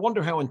makes me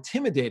wonder how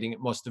intimidating it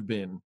must have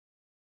been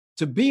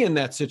to be in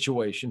that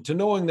situation, to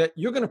knowing that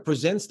you're going to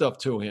present stuff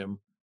to him,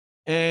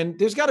 and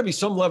there's got to be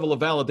some level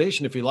of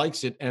validation if he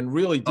likes it, and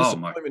really Oh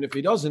my, disappointment if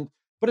he doesn't.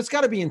 But it's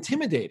got to be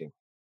intimidating.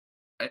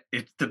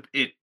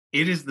 it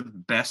is the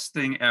best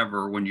thing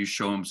ever when you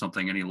show him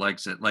something and he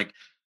likes it. Like,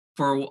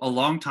 for a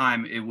long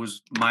time, it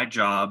was my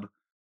job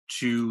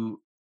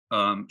to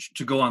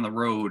go on the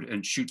road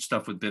and shoot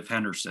stuff with Biff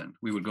Henderson.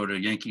 We would go to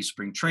Yankee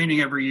spring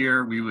training every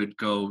year. We would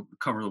go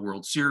cover the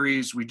World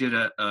Series. We did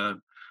a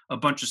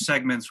bunch of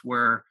segments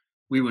where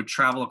we would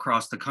travel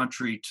across the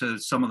country to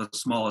some of the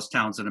smallest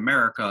towns in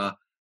America,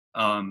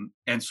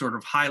 and sort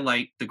of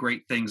highlight the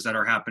great things that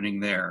are happening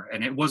there.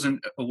 And it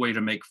wasn't a way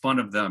to make fun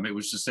of them. It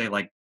was to say,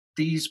 like,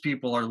 these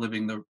people are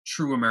living the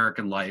true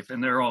American life,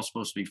 and they're all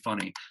supposed to be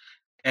funny.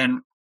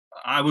 And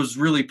I was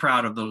really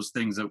proud of those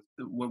things that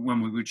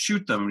when we would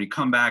shoot them and we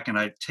come back, and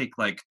I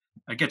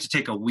get to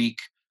take a week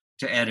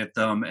to edit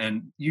them.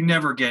 And you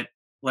never get,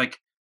 like,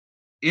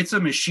 it's a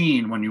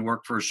machine when you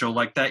work for a show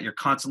like that. You're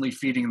constantly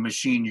feeding the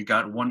machine. You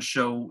got one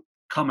show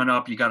coming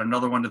up, you got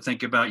another one to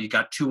think about, you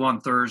got 2 on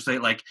Thursday.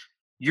 Like,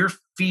 you're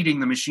feeding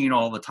the machine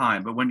all the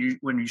time. But when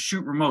you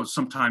shoot remote,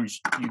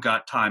 sometimes you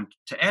got time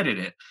to edit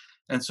it.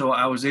 And so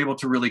I was able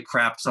to really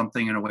craft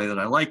something in a way that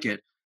I like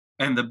it.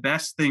 And the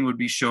best thing would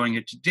be showing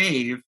it to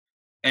Dave,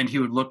 and he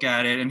would look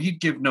at it and he'd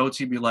give notes.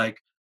 He'd be like,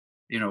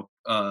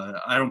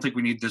 I don't think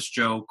we need this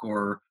joke,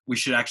 or we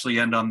should actually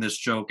end on this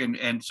joke.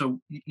 And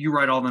so you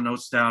write all the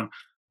notes down.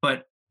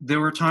 But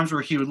there were times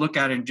where he would look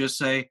at it and just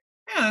say,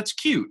 yeah, that's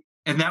cute.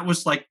 And that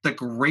was like the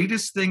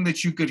greatest thing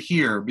that you could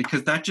hear,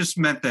 because that just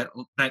meant that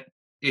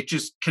it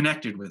just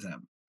connected with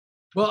him.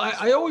 Well,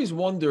 I always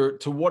wonder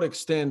to what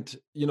extent,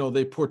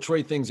 they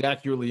portray things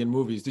accurately in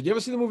movies. Did you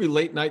ever see the movie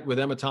Late Night with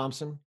Emma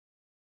Thompson?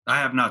 I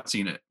have not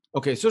seen it.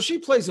 Okay, so she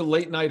plays a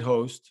late night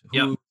host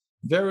who's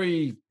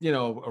very,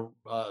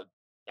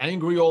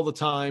 angry all the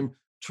time,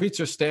 treats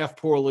her staff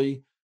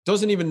poorly,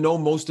 doesn't even know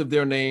most of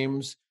their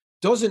names,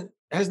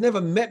 has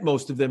never met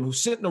most of them, who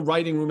sit in a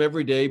writing room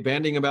every day,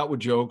 banding about with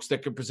jokes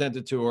that get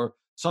presented to her.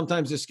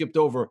 Sometimes they're skipped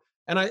over.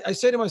 And I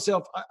say to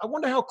myself, I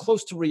wonder how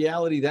close to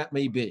reality that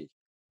may be.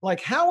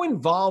 Like, how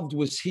involved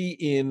was he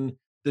in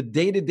the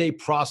day-to-day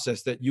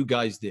process that you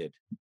guys did?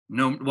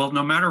 No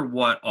matter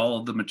what, all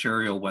of the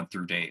material went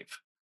through Dave.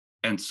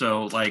 And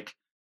so, like,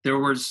 there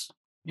was,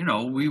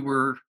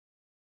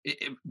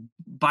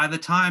 by the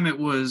time it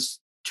was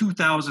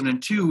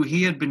 2002,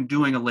 he had been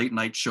doing a late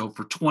night show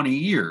for 20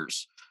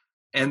 years.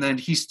 And then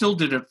he still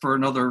did it for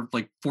another,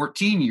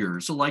 14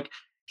 years. So,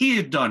 he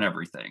had done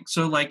everything.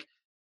 So,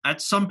 at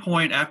some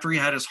point after he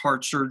had his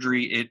heart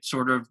surgery, it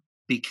sort of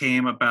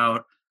became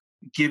about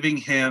giving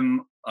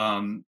him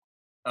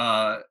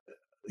the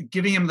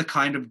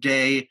kind of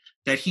day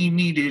that he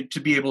needed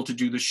to be able to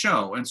do the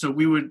show. And so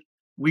we would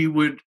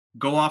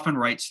go off and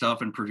write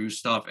stuff and produce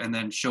stuff and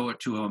then show it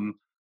to him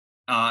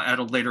at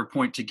a later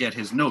point to get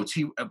his notes.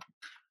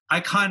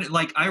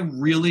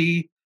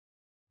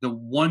 The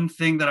one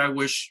thing that I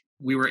wish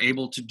we were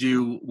able to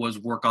do was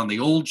work on the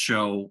old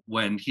show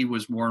when he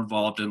was more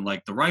involved in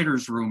like the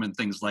writer's room and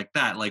things like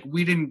that. Like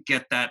we didn't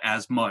get that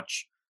as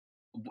much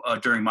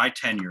during my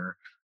tenure,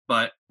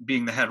 but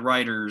being the head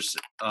writers,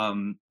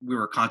 we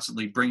were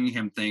constantly bringing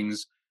him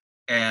things,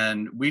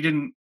 and we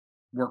didn't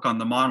work on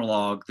the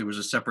monologue. There was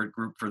a separate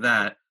group for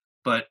that,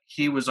 but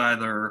he was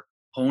either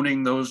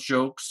honing those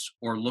jokes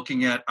or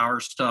looking at our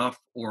stuff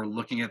or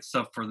looking at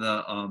stuff for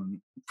the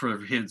for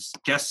his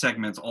guest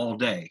segments all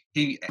day.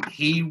 He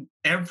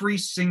every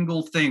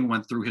single thing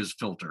went through his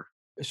filter.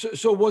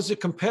 So was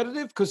it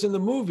competitive? Because in the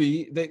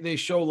movie, they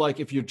show like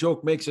if your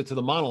joke makes it to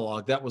the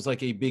monologue, that was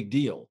like a big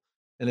deal.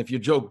 And if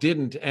your joke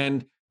didn't,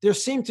 and there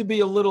seemed to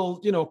be a little,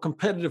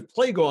 competitive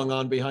play going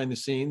on behind the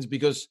scenes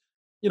because,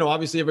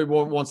 obviously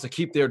everyone wants to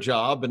keep their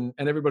job and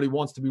everybody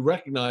wants to be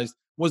recognized.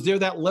 Was there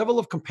that level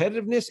of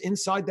competitiveness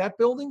inside that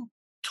building?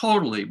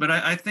 Totally. But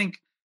I think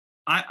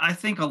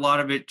a lot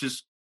of it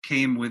just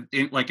came with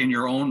in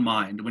your own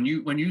mind. When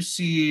you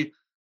see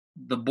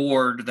the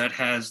board that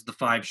has the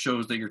 5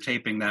 shows that you're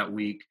taping that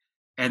week,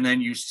 and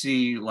then you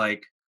see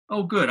like,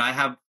 oh good, I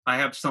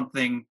have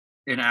something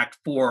in act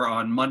 4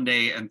 on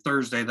Monday and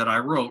Thursday that I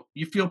wrote,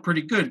 you feel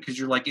pretty good because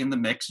you're like in the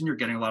mix and you're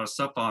getting a lot of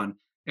stuff on.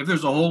 If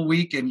there's a whole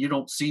week and you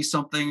don't see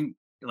something,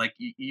 like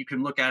you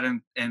can look at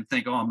it and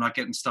think, oh, I'm not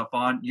getting stuff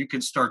on, you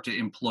can start to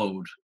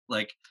implode.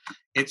 Like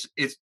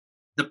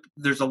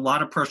there's a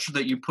lot of pressure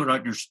that you put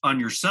on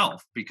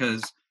yourself,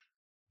 because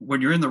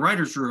when you're in the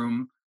writer's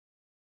room,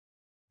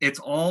 it's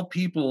all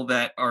people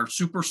that are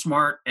super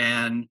smart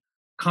and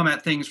come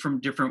at things from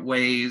different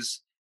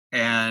ways,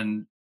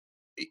 and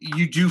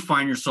you do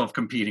find yourself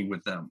competing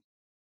with them.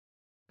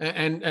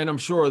 And I'm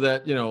sure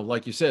that,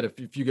 like you said,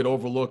 if you get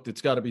overlooked,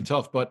 it's got to be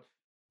tough. But,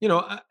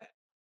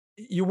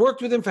 you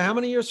worked with him for how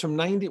many years? From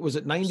 90, was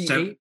it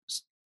 98?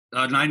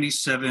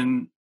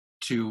 97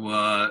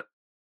 to,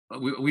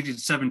 we did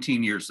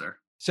 17 years there.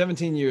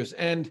 17 years.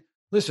 And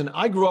listen,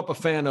 I grew up a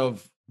fan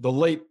of the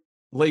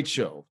Late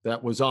Show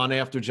that was on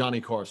after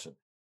Johnny Carson,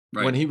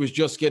 right, when he was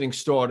just getting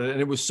started, and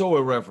it was so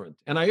irreverent.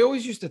 And I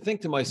always used to think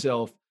to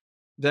myself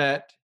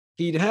that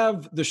he'd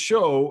have the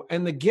show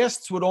and the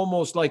guests would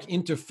almost like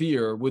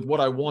interfere with what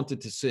I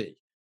wanted to see.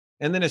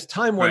 And then as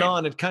time went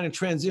on, it kind of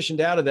transitioned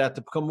out of that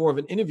to become more of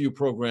an interview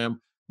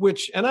program,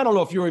 which, and I don't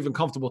know if you're even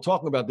comfortable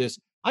talking about this,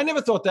 I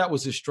never thought that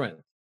was his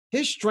strength.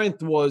 His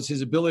strength was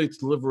his ability to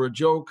deliver a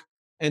joke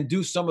and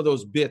do some of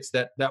those bits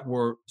that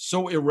were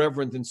so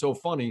irreverent and so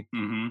funny.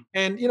 Mm-hmm.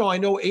 And, I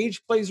know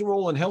age plays a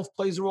role and health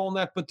plays a role in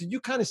that, but did you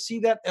kind of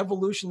see that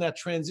evolution, that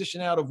transition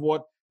out of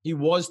what he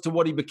was to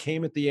what he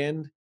became at the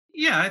end?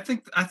 Yeah, I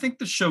think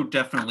the show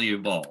definitely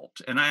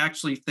evolved, and I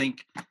actually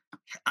think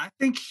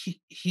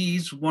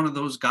he's one of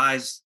those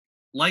guys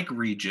like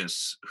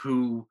Regis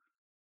who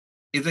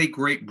is a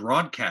great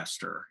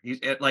broadcaster.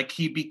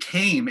 He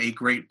became a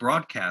great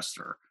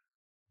broadcaster,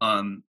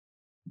 and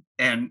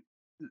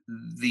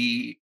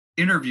the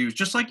interviews,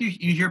 just like you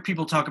hear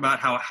people talk about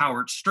how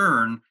Howard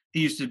Stern,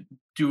 he used to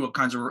do all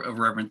kinds of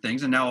irreverent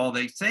things, and now all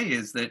they say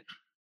is that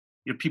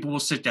people will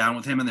sit down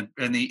with him,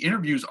 and the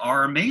interviews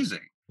are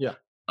amazing. Yeah.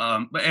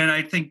 And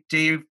I think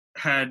Dave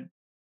had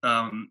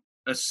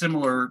a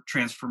similar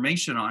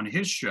transformation on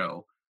his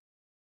show.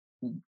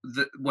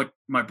 What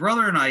my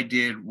brother and I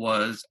did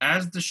was,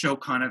 as the show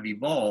kind of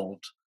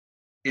evolved,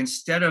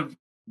 instead of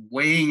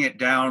weighing it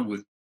down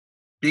with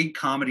big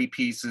comedy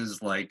pieces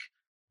like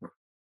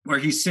where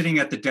he's sitting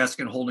at the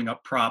desk and holding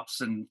up props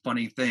and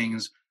funny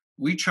things,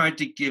 we tried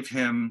to give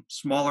him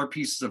smaller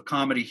pieces of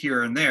comedy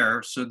here and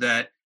there, so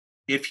that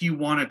if he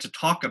wanted to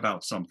talk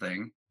about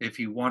something, if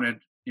he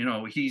wanted,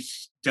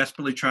 he's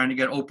desperately trying to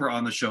get Oprah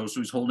on the show, so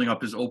he's holding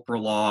up his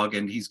Oprah log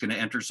and he's going to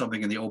enter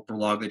something in the Oprah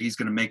log that he's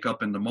going to make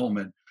up in the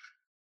moment.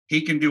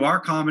 He can do our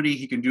comedy,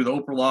 he can do the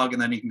Oprah log,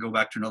 and then he can go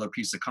back to another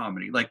piece of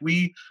comedy. Like,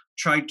 we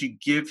tried to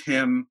give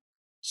him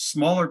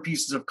smaller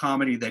pieces of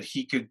comedy that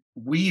he could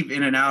weave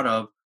in and out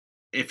of.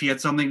 If he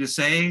had something to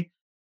say,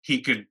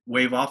 he could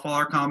wave off all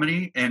our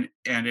comedy, and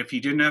if he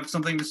didn't have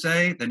something to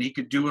say, then he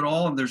could do it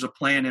all, and there's a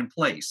plan in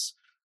place.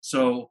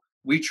 So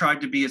we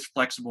tried to be as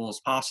flexible as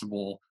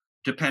possible,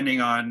 depending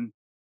on,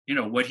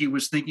 what he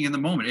was thinking in the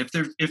moment.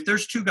 If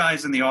there's 2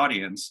 guys in the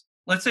audience,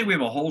 let's say we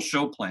have a whole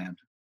show planned.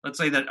 Let's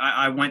say that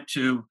I went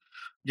to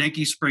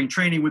Yankee spring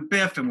training with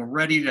Biff, and we're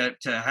ready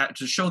to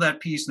show that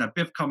piece, and have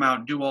Biff come out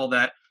and do all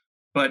that.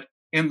 But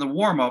in the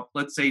warm-up,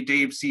 let's say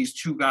Dave sees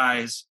 2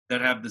 guys that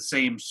have the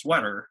same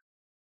sweater.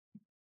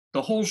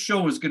 The whole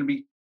show is going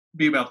to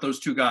be about those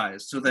 2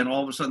 guys. So then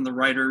all of a sudden the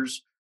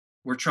writers,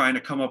 we're trying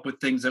to come up with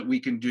things that we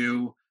can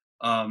do.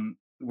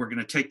 We're going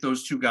to take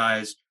those 2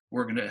 guys.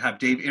 We're going to have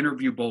Dave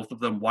interview both of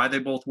them, why they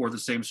both wore the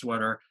same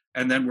sweater.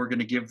 And then we're going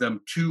to give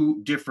them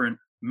 2 different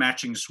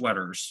matching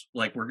sweaters.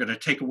 Like, we're going to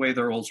take away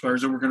their old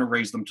sweaters and we're going to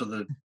raise them to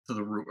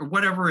the roof, or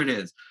whatever it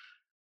is.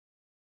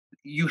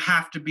 You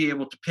have to be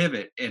able to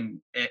pivot and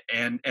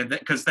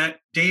because that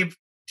Dave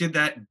did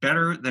that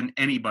better than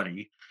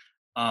anybody.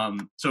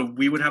 So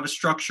we would have a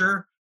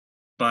structure,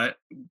 but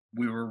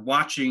we were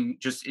watching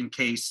just in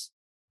case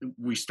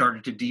we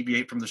started to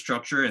deviate from the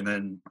structure, and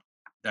then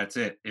that's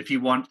it. If he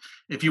wants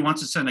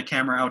to send a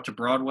camera out to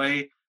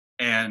Broadway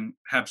and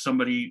have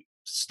somebody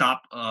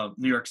stop a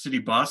New York City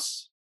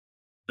bus,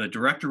 the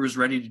director was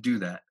ready to do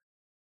that.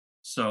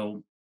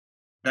 So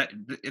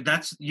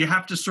that's you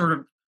have to sort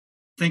of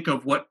think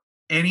of what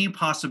any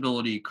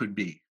possibility could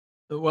be.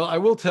 Well, I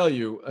will tell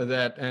you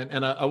that,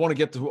 and I want to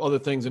get to other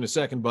things in a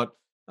second, but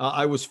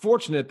I was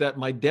fortunate that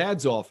my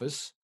dad's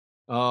office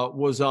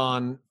was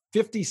on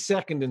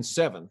 52nd and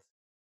 7th,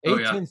 Oh,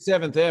 yeah.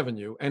 810 7th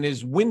Avenue, and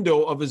his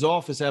window of his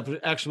office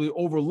actually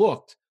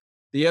overlooked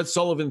the Ed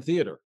Sullivan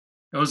Theater.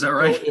 Oh, is that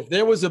right? So if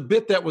there was a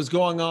bit that was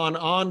going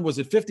on, was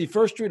it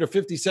 51st Street or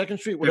 52nd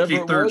Street, whatever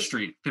it 53rd was?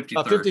 Street,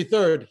 53rd.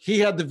 53rd. He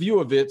had the view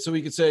of it, so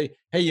he could say,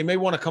 hey, you may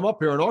want to come up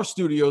here. And our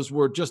studios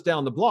were just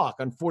down the block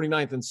on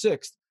 49th and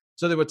 6th.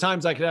 So there were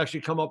times I could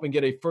actually come up and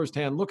get a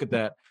firsthand look at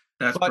that.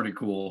 That's pretty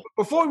cool.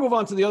 Before we move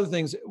on to the other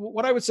things,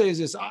 what I would say is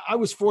this. I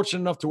was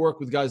fortunate enough to work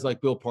with guys like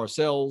Bill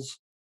Parcells.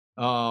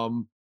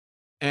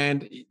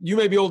 And you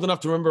may be old enough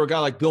to remember a guy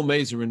like Bill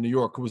Mazer in New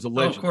York, who was a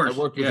legend. Of course. I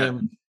worked with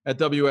him at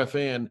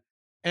WFAN.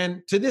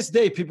 And to this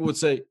day, people would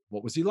say,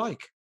 what was he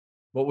like?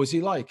 What was he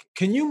like?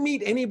 Can you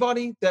meet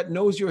anybody that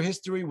knows your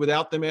history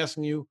without them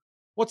asking you,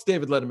 what's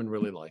David Letterman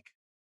really like?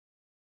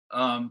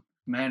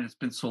 Man, it's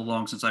been so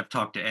long since I've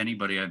talked to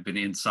anybody. I've been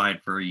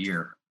inside for a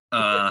year.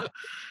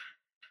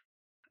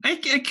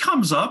 It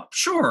comes up.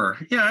 Sure.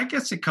 Yeah, I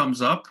guess it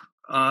comes up.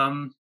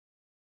 I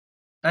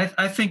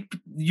think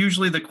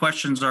usually the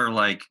questions are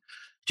like,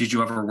 did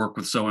you ever work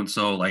with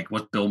so-and-so? Like,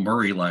 what's Bill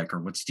Murray like? Or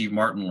what's Steve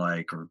Martin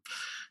like? Or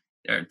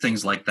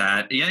things like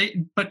that. Yeah,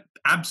 but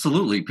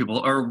absolutely,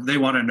 they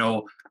want to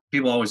know.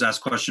 People always ask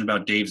questions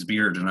about Dave's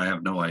beard, and I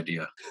have no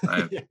idea.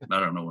 I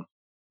don't know.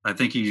 I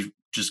think he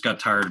just got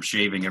tired of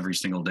shaving every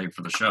single day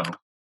for the show,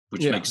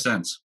 which makes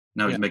sense.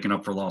 Now he's making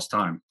up for lost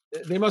time.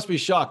 They must be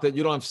shocked that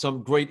you don't have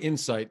some great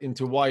insight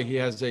into why he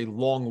has a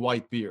long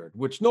white beard,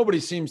 which nobody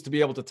seems to be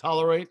able to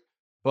tolerate,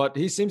 but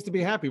he seems to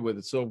be happy with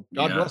it. So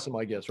God bless him,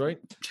 I guess, right?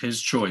 His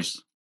choice.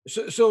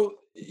 So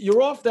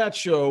you're off that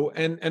show,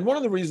 and one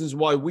of the reasons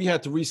why we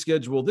had to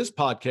reschedule this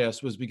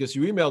podcast was because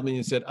you emailed me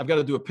and said, I've got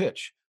to do a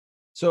pitch.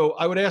 So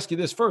I would ask you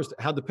this first.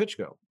 How'd the pitch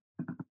go?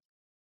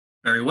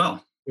 Very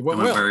well. It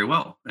went very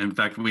well. In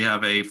fact, we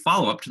have a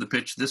follow-up to the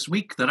pitch this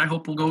week that I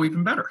hope will go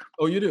even better.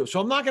 Oh, you do? So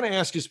I'm not going to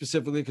ask you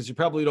specifically because you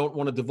probably don't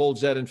want to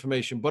divulge that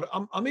information, but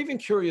I'm even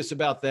curious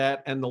about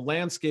that and the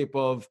landscape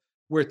of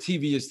where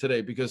TV is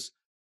today, because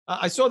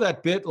I saw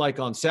that bit like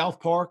on South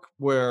Park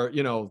where,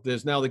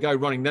 there's now the guy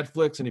running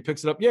Netflix and he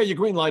picks it up. Yeah, you're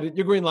green lighted.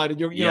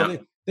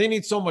 They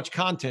need so much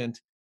content.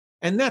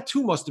 And that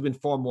too must have been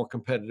far more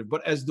competitive.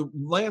 But as the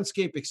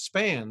landscape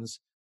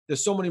expands,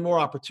 there's so many more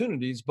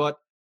opportunities. But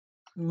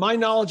my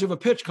knowledge of a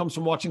pitch comes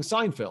from watching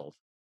Seinfeld.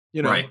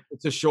 Right.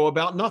 It's a show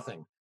about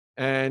nothing.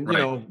 And,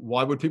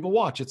 why would people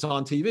watch? It's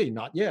on TV.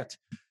 Not yet.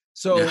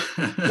 So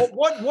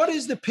what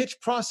is the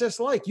pitch process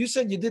like? You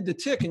said you did the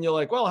tick and you're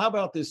like, well, how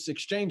about this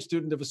exchange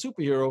student of a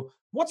superhero?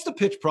 What's the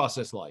pitch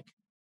process like?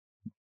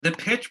 The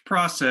pitch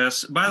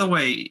process, by the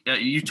way,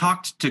 you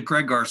talked to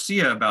Greg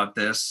Garcia about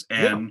this,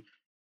 and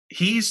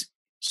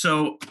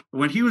so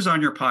when he was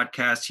on your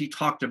podcast, he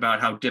talked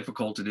about how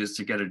difficult it is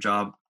to get a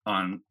job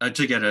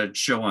to get a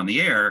show on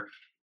the air.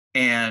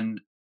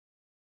 And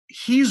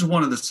he's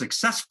one of the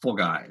successful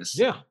guys.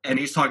 Yeah. And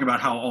he's talking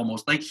about how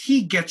almost like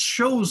he gets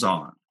shows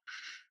on.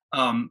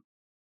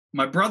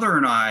 My brother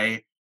and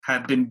I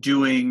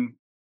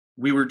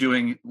we were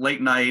doing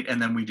late night,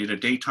 and then we did a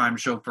daytime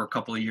show for a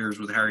couple of years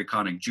with Harry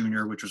Connick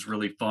Jr., which was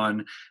really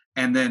fun.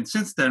 And then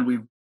since then,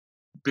 we've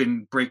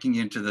been breaking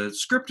into the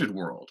scripted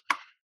world.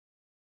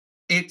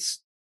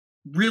 It's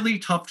really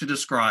tough to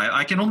describe.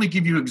 I can only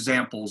give you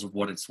examples of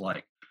what it's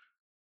like.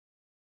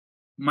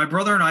 My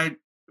brother and I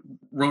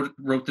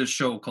wrote this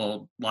show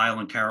called Lyle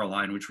and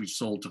Caroline, which we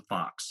sold to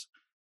Fox.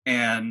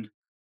 And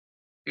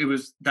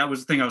that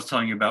was the thing I was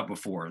telling you about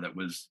before, that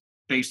was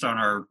based on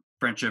our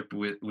friendship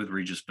with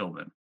Regis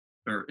Philbin,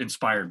 or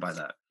inspired by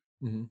that.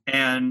 Mm-hmm.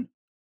 And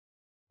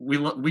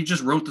we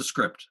just wrote the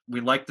script.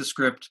 We liked the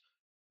script.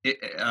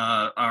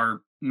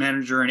 Our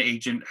manager and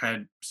agent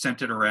had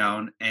sent it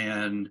around,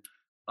 and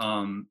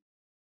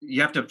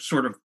you have to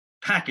sort of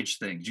package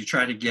things. You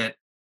try to get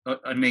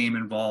a name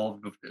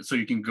involved so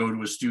you can go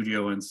to a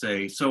studio and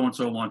say,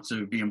 so-and-so wants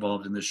to be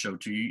involved in this show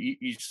too.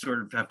 You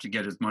sort of have to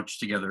get as much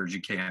together as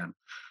you can.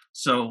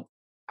 So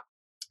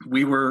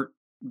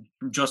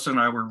Justin and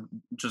I were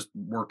just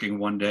working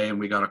one day, and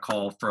we got a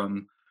call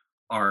from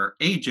our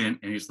agent,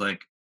 and he's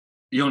like,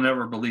 you'll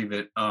never believe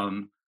it.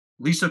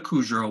 Lisa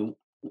Kudrow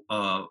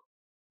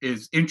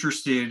is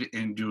interested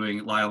in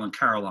doing Lyle and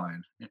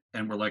Caroline.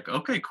 And we're like,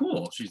 okay,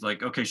 cool. She's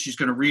like, okay, she's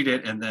going to read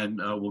it, and then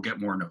we'll get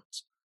more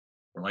notes.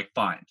 We're like,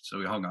 fine. So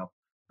we hung up.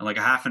 And like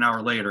a half an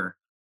hour later,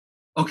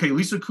 okay,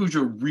 Lisa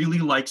Kudrow really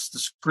likes the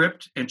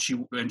script, and she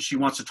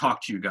wants to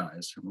talk to you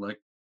guys. And we're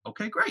like,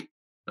 okay, great.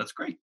 That's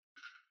great.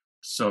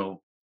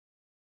 So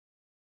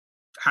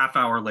half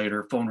hour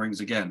later, phone rings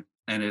again,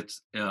 and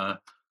it's oh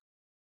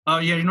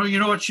yeah, you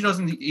know what? She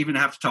doesn't even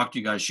have to talk to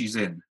you guys. She's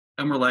in,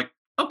 and we're like,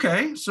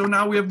 okay, so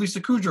now we have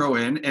Lisa Kudrow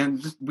in,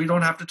 and we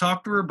don't have to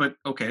talk to her. But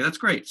okay, that's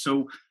great.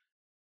 So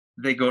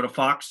they go to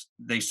Fox.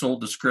 They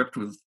sold the script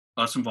with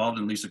us involved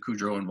and Lisa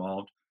Kudrow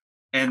involved,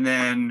 and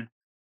then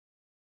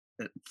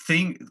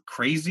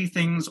crazy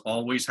things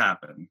always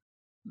happen.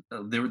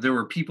 There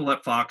were people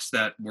at Fox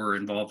that were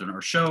involved in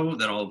our show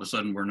that all of a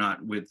sudden were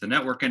not with the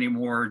network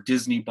anymore.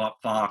 Disney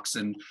bought Fox,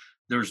 and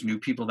there's new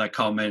people that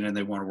come in and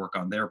they want to work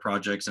on their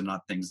projects and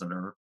not things that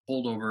are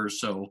holdovers.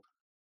 So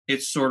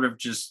it sort of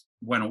just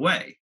went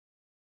away.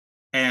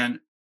 And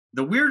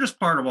the weirdest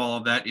part of all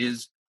of that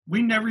is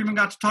we never even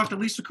got to talk to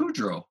Lisa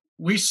Kudrow.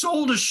 We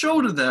sold a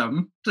show to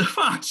them, to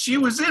Fox. She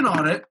was in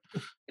on it.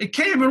 It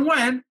came and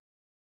went.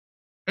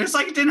 It's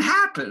like it didn't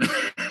happen.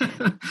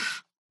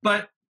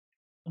 But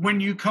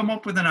when you come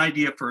up with an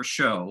idea for a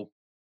show,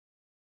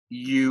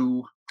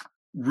 you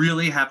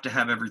really have to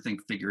have everything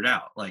figured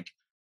out. Like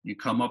you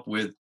come up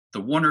with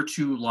the 1 or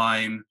 2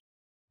 line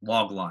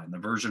log line, the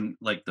version,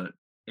 like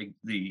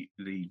the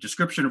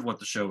description of what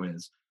the show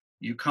is.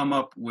 You come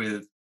up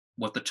with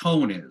what the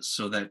tone is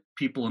so that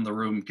people in the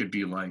room could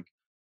be like,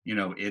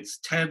 it's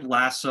Ted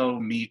Lasso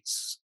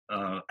meets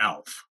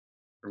Alf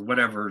or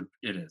whatever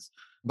it is.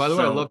 By the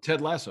way, I love Ted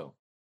Lasso.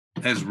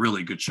 It's a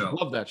really good show.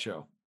 Love that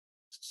show.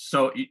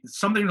 So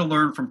something to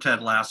learn from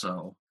Ted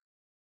Lasso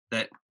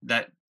that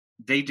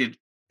they did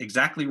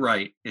exactly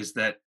right is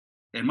that,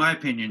 in my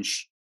opinion,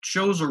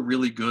 shows are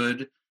really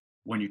good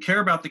when you care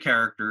about the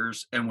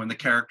characters and when the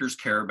characters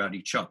care about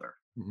each other.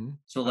 Mm-hmm.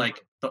 So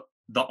like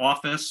the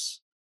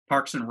Office,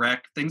 Parks and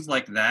Rec, things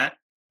like that.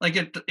 Like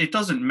it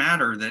doesn't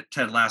matter that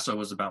Ted Lasso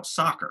was about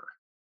soccer.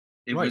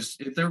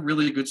 They're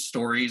really good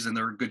stories and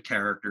they're good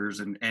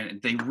characters and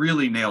they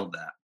really nailed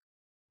that.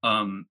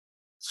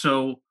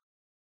 So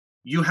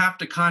you have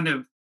to kind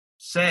of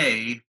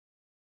say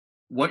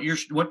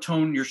what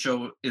tone your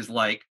show is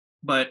like,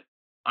 but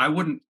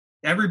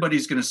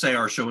everybody's going to say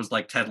our show is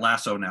like Ted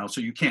Lasso now,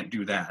 so you can't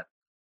do that.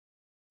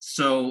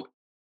 So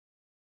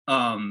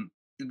then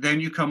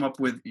you come up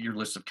with your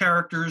list of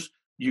characters,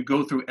 you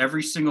go through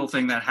every single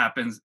thing that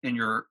happens in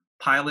your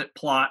pilot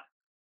plot,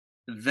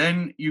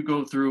 then you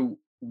go through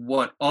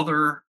what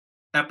other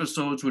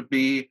episodes would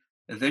be,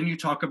 and then you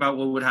talk about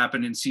what would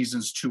happen in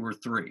seasons 2 or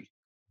 3.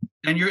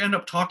 And you end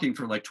up talking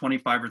for like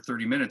 25 or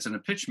 30 minutes in a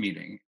pitch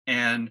meeting,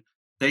 and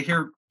they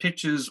hear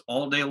pitches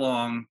all day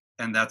long,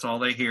 and that's all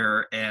they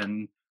hear.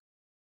 And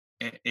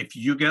if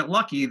you get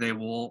lucky, they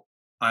will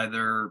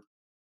either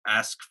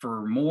ask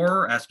for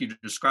more, ask you to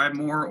describe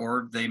more,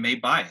 or they may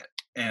buy it.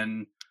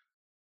 And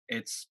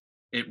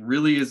it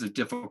really is a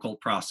difficult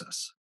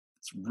process.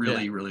 It's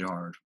really, really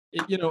hard.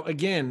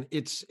 Again,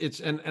 it's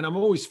and I'm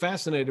always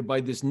fascinated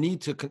by this need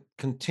to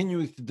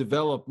continue to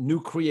develop new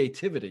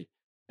creativity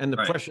and the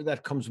pressure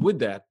that comes with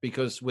that,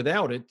 because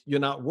without it,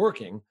 you're not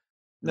working.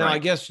 Now, I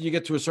guess you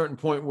get to a certain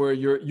point where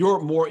you're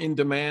more in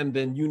demand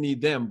than you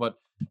need them, but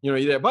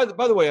you're there. By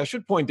the way, I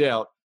should point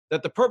out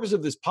that the purpose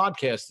of this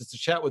podcast is to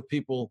chat with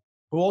people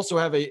who also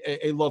have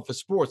a love for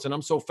sports, and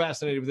I'm so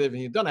fascinated with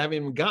everything you've done. I haven't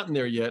even gotten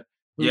there yet.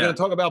 We're going to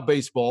talk about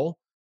baseball.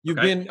 You've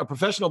been a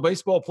professional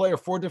baseball player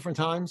 4 different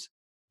times.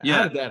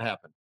 How did that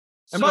happen?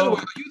 And by the way,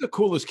 are you the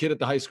coolest kid at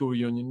the high school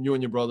reunion? You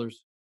and your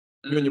brothers?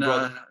 You and your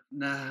brother?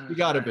 Nah. You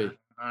got to be.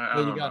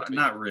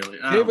 Not really.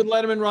 David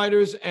Letterman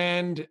writers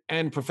and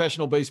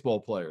professional baseball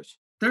players.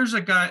 There's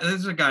a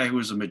guy who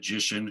was a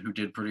magician who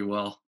did pretty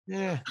well.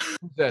 Yeah.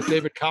 Who's that?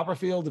 David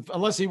Copperfield?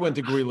 Unless he went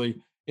to Greeley,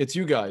 it's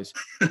you guys.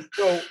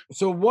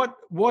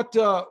 So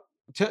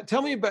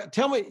tell me,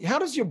 how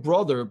does your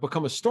brother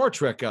become a Star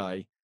Trek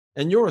guy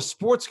and you're a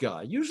sports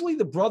guy? Usually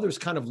the brothers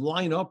kind of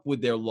line up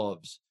with their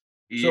loves.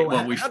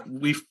 So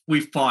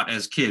we fought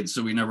as kids,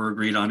 so we never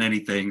agreed on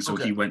anything. So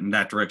he went in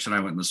that direction, I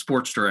went in the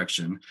sports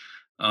direction.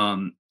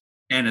 And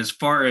as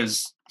far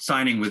as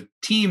signing with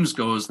teams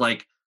goes,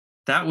 like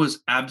that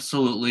was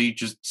absolutely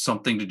just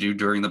something to do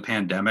during the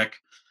pandemic.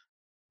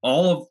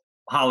 All of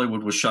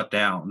Hollywood was shut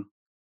down.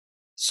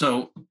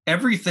 So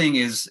everything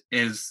is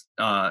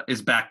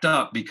backed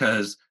up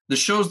because the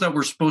shows that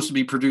were supposed to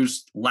be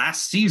produced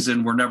last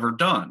season were never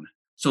done.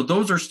 So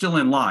those are still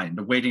in line,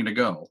 waiting to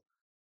go.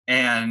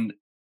 And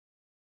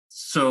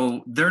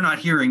so they're not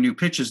hearing new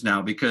pitches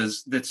now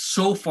because that's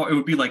so far. It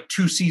would be like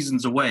 2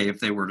 seasons away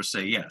if they were to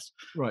say yes.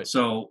 Right.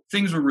 So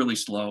things were really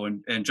slow,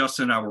 and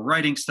Justin and I were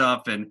writing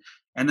stuff, and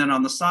then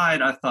on the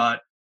side, I thought,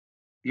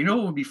 it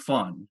would be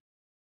fun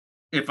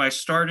if I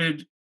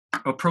started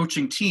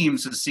approaching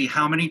teams to see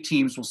how many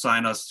teams will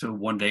sign us to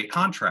 1-day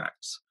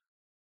contracts.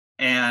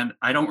 And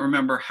I don't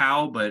remember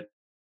how, but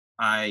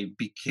I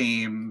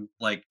became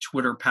like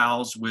Twitter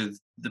pals with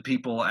the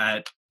people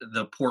at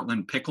the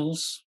Portland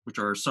Pickles, which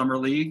are a summer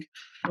league.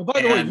 Well,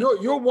 by the way,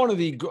 you're one of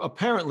the,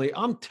 apparently,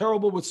 I'm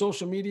terrible with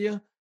social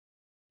media.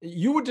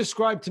 You would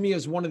describe to me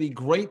as one of the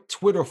great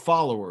Twitter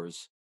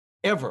followers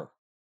ever.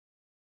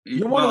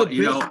 You're one of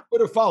the best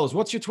Twitter followers.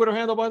 What's your Twitter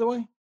handle, by the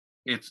way?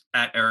 It's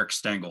at Eric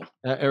Stangel.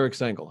 Eric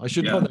Stangel. I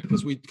should know that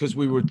because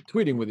we were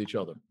tweeting with each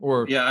other.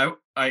 Or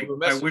I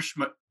wish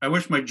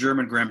my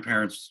German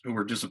grandparents, who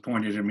were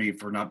disappointed in me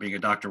for not being a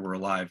doctor, were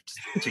alive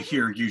to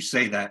hear you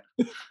say that.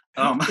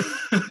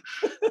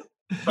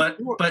 But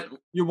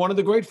you're one of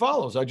the great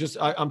follows.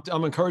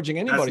 I'm encouraging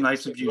anybody. That's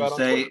nice of you to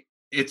say.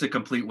 It's a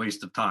complete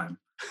waste of time.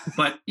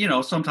 But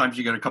sometimes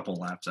you get a couple of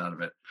laughs out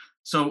of it.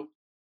 So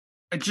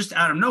just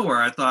out of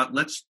nowhere, I thought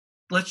let's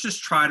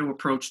just try to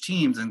approach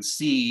teams and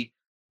see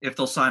if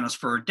they'll sign us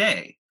for a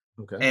day.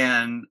 Okay.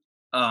 And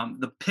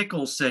the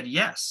Pickles said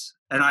yes.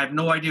 And I have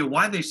no idea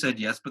why they said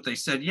yes, but they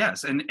said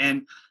yes.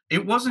 And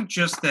it wasn't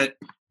just that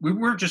we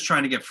weren't just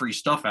trying to get free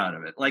stuff out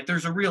of it. Like,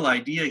 there's a real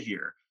idea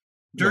here.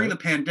 During the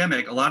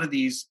pandemic, a lot of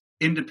these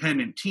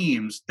independent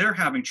teams, they're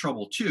having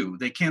trouble too.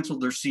 They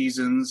canceled their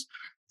seasons.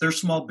 They're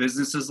small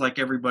businesses like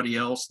everybody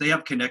else. They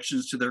have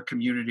connections to their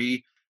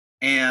community.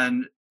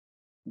 And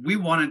we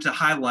wanted to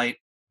highlight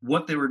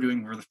what they were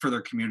doing for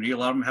their community. A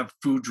lot of them have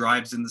food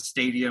drives in the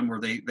stadium where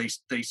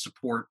they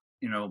support,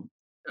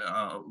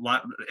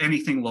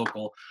 anything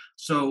local.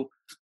 So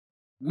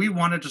we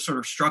wanted to sort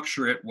of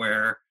structure it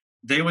where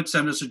they would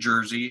send us a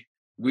jersey.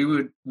 They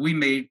would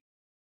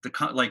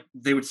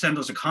send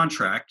us a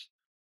contract.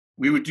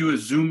 We would do a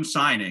Zoom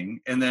signing,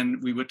 and then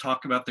we would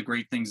talk about the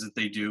great things that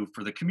they do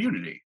for the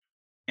community.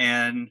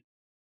 And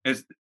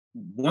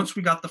once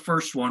we got the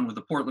first one with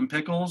the Portland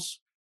Pickles,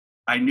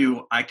 I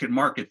knew I could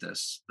market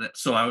this.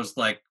 So I was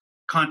like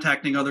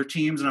contacting other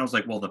teams, and I was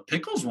like, well, the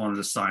Pickles wanted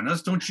to sign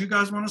us. Don't you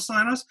guys want to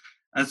sign us?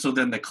 And so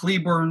then the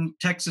Cleburne,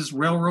 Texas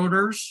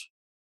Railroaders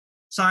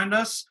signed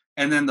us.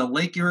 And then the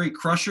Lake Erie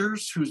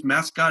Crushers, whose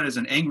mascot is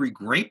an angry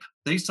grape,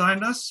 they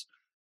signed us.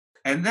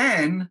 And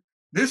then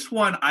this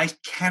one I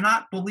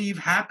cannot believe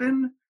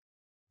happened,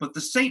 but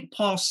the St.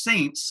 Paul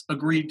Saints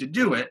agreed to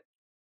do it.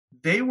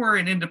 They were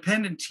an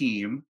independent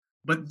team,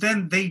 but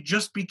then they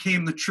just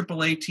became the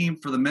AAA team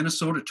for the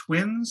Minnesota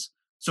Twins.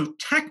 So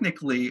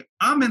technically,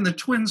 I'm in the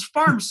Twins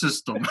farm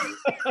system.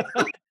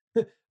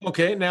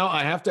 Okay, now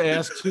I have to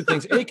ask two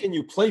things. A, can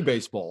you play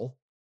baseball?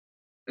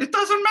 It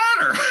doesn't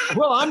matter.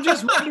 Well, I'm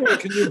just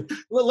wondering,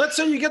 let's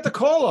say you get the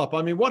call up.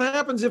 I mean, what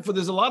happens if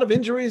there's a lot of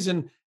injuries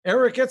and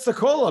Eric gets the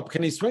call up?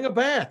 Can he swing a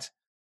bat?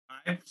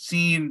 I've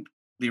seen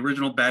the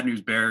original Bad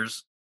News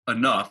Bears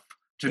enough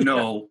to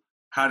know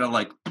how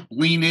to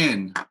lean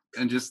in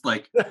and just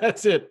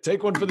that's it.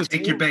 Take one for the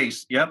take your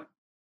base. Yep.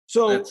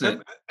 So, that's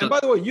it. And by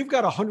the way, you've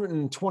got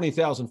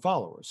 120,000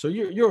 followers. So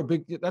you're a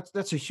big.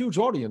 That's a huge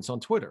audience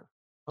on Twitter.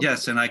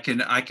 Yes, and I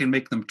can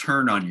make them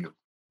turn on you.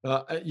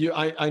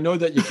 I know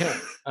that you can,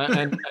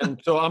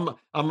 and so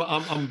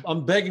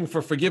I'm begging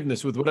for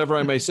forgiveness with whatever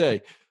I may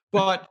say.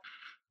 But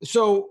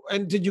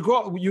did you grow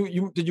up?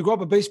 Did you grow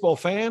up a baseball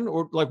fan,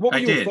 or what were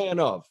you a fan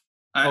of?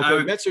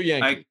 Mets or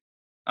Yankees?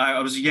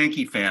 I was a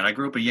Yankee fan. I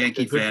grew up a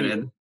Yankee fan,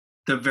 and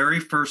the very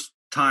first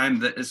time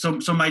that so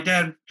my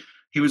dad,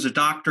 he was a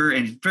doctor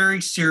and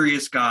very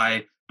serious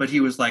guy, but he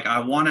was like, I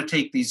want to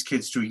take these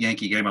kids to a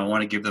Yankee game. I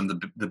want to give them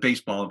the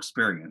baseball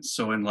experience.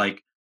 So in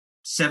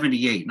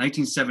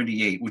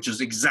 1978, which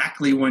is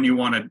exactly when you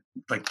want to,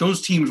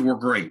 those teams were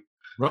great.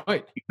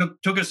 Right. He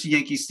took us to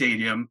Yankee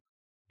Stadium.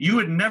 You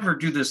would never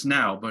do this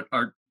now, but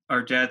our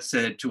dad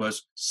said to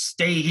us,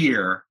 stay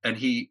here. And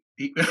we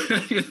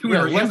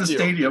were in the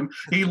stadium.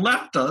 He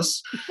left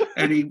us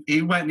and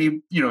he went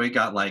and he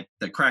got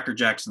the Cracker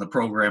Jacks and the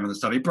program and the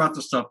stuff. He brought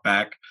the stuff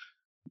back.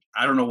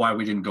 I don't know why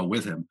we didn't go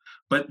with him,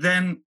 but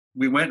then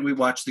we went and we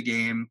watched the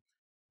game,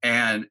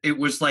 and it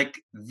was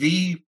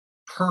the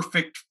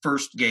perfect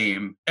first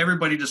game.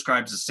 Everybody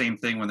describes the same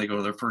thing when they go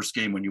to their first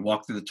game, when you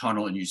walk through the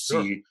tunnel and you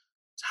see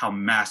how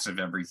massive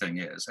everything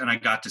is. And I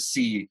got to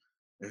see,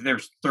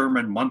 there's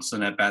Thurman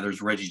Munson at bat,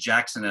 there's Reggie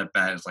Jackson at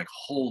bat. It's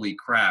holy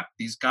crap,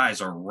 these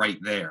guys are right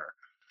there.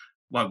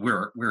 Well,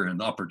 we're in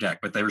the upper deck,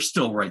 but they were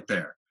still right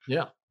there.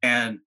 Yeah.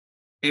 And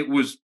it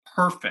was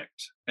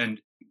perfect. And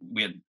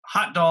we had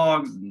hot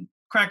dogs and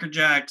Cracker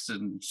Jacks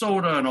and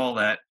soda and all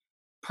that.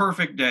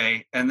 Perfect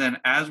day. And then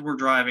as we're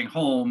driving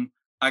home,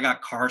 I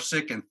got car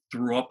sick and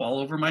threw up all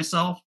over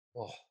myself.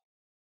 Oh.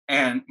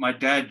 And my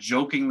dad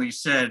jokingly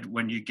said,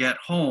 when you get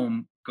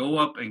home, go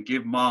up and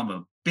give mom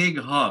a big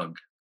hug.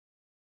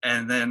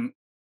 And then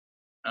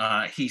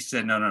he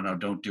said, no,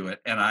 don't do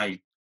it. And I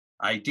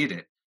did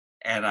it.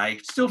 And I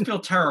still feel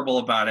terrible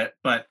about it,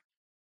 but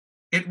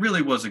it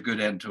really was a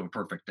good end to a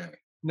perfect day.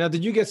 Now,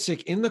 did you get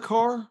sick in the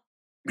car?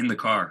 In the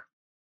car.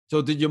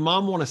 So did your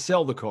mom want to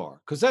sell the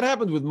car? Because that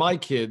happened with my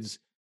kids.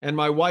 And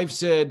my wife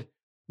said,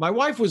 my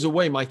wife was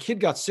away. My kid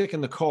got sick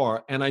in the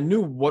car, and I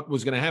knew what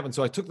was going to happen.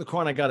 So I took the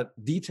car and I got it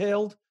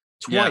detailed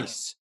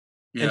twice.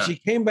 Yeah. And she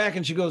came back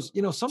and she goes,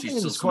 something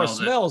in this car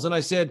smells. And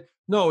I said,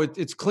 no,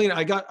 it's clean.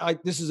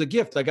 This is a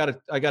gift. I got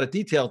it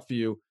detailed for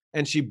you.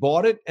 And she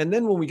bought it. And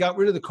then when we got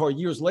rid of the car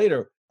years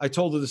later, I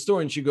told her the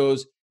story, and she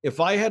goes, if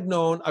I had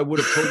known, I would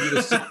have told you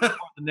to sell the car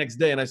the next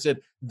day. And I said,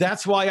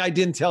 that's why I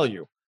didn't tell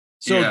you.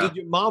 So did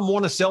your mom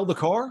want to sell the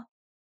car?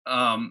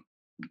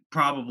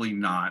 Probably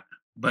not.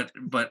 But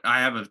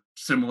I have a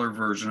similar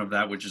version of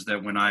that, which is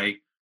that when I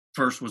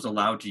first was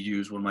allowed to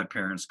use one of my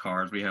parents'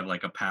 cars. We have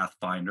like a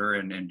Pathfinder,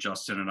 and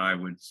Justin and I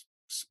would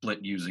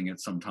split using it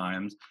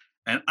sometimes.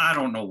 And I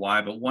don't know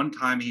why, but one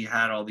time he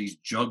had all these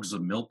jugs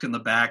of milk in the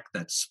back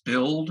that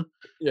spilled,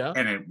 Yeah.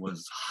 and it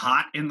was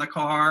hot in the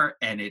car,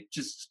 and it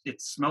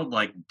smelled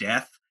like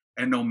death.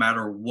 And no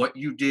matter what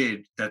you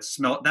did, that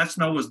smell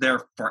was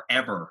there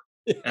forever.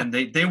 Yeah. And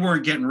they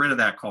weren't getting rid of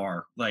that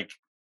car. Like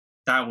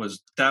that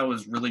was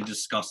really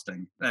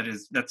disgusting.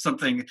 That's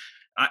something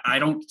I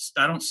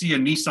don't see a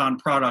Nissan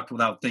product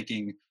without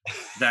thinking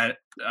that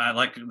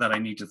I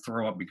need to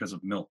throw up because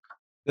of milk.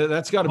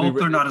 That's got to be. Hope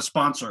they're not a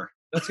sponsor.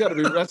 That's got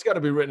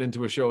to be written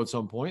into a show at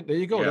some point. There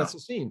you go. Yeah. That's the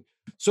scene.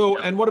 So,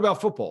 and what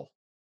about football?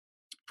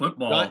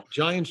 Football.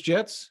 Giants,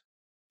 Jets.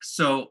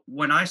 So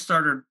when I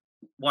started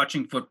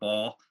watching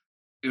football,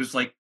 it was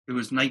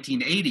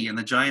 1980, and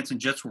the Giants and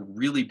Jets were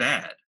really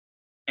bad.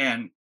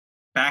 And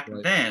back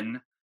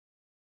then,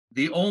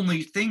 the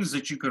only things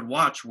that you could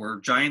watch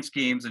were Giants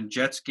games and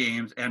Jets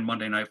games and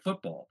Monday Night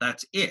Football.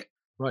 That's it.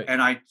 Right.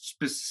 And I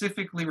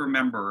specifically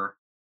remember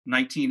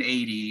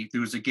 1980,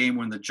 there was a game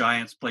when the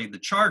Giants played the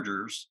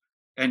Chargers,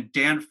 and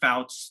Dan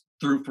Fouts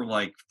threw for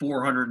like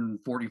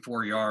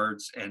 444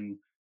 yards, and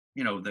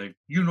the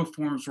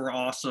uniforms were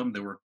awesome.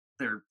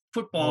 Their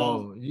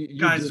football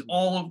guys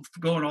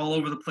going all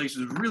over the place.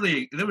 It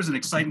was there was an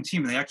exciting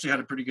team, and they actually had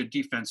a pretty good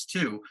defense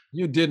too.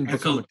 You didn't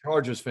become a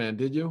Chargers fan,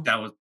 did you? That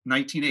was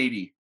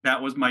 1980.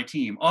 That was my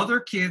team. Other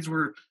kids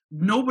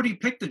nobody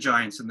picked the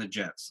Giants and the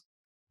Jets.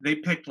 They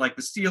picked like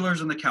the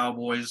Steelers and the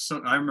Cowboys.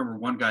 So I remember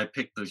one guy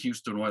picked the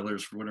Houston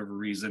Oilers for whatever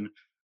reason.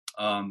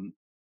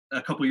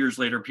 A couple years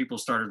later, people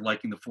started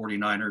liking the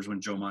 49ers when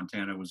Joe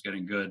Montana was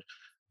getting good.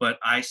 But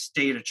I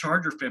stayed a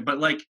Charger fan. But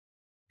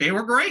they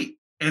were great.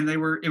 And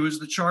it was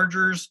the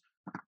Chargers.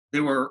 They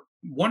were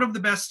one of the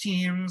best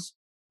teams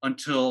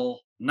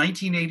until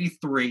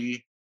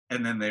 1983.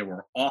 And then they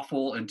were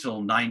awful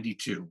until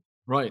 92.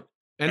 Right.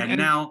 And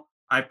now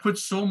I put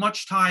so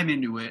much time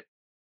into it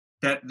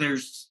that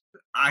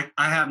I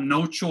have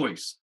no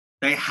choice.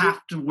 They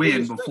have to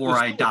win before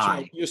I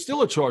die. You're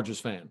still a Chargers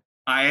fan.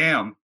 I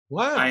am.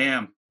 Wow. I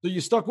am. So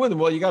you stuck with them.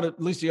 Well,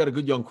 at least you got a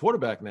good young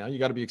quarterback now. You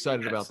got to be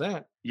excited about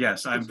that.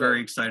 Yes, I'm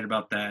very excited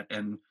about that.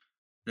 And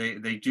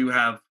they do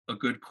have a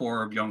good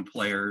core of young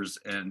players.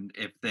 And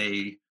if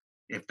they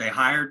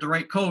hired the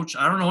right coach,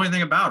 I don't know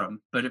anything about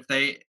them, but if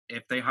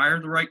they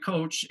hired the right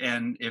coach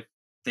and if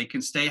they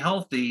can stay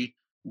healthy,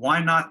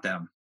 why not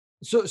them?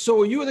 So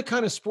are you the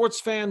kind of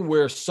sports fan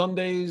where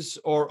Sundays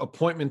are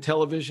appointment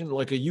television?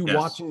 Like, are you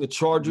watching the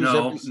Chargers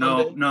every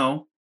Sunday?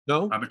 No.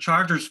 I'm a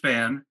Chargers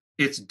fan.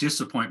 It's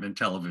disappointment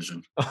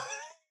television.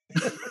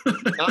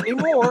 Not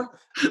anymore.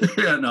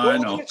 Yeah, no, I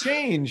know.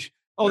 Change.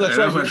 Oh, that's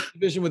right. You're in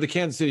division with the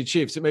Kansas City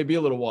Chiefs. It may be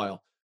a little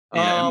while.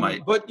 Yeah, it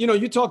might. But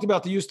you talked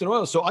about the Houston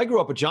Oilers. So I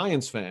grew up a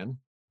Giants fan.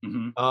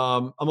 Mm-hmm.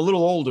 I'm a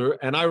little older,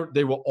 and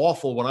they were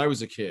awful when I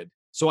was a kid.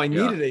 So I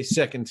needed a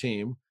second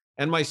team.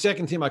 And my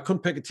second team, I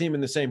couldn't pick a team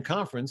in the same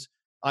conference.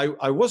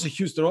 I was a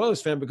Houston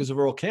Oilers fan because of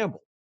Earl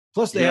Campbell.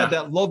 Plus, they had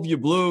that Love You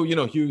Blue,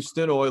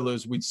 Houston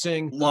Oilers. We'd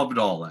sing. Loved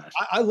all that.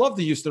 I loved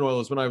the Houston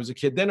Oilers when I was a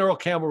kid. Then Earl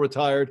Campbell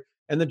retired.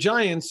 And the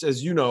Giants,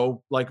 as you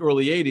know, like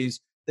early 80s,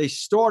 they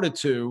started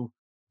to.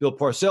 Bill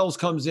Parcells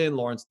comes in.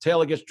 Lawrence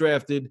Taylor gets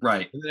drafted.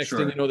 Right. And the next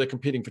thing you know, they're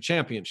competing for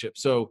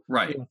championships. So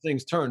right.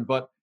 Things turn.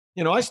 But,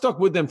 I stuck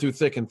with them through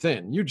thick and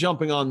thin. You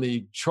jumping on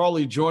the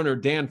Charlie Joyner,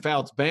 Dan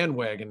Fouts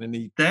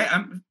bandwagon.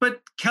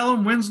 But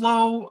Kellen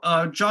Winslow,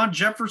 John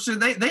Jefferson,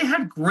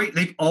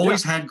 they've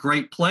always had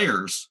great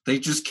players. They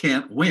just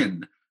can't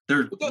win.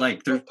 Don't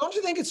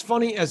you think it's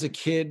funny as a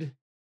kid,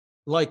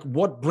 like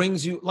what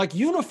brings you, like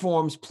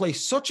uniforms play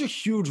such a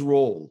huge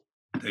role.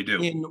 They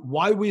do. In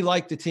why we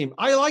like the team.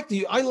 I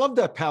love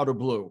that powder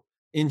blue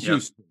in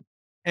Houston.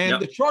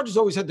 And the Chargers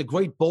always had the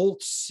great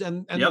bolts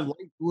and the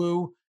light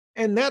blue.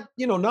 And that,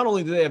 not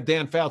only do they have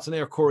Dan Fouts and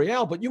Eric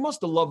Coryell, but you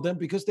must have loved them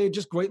because they had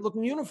just great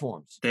looking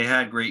uniforms. They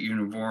had great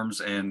uniforms,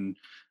 and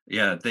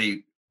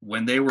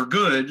when they were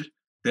good,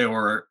 they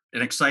were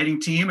an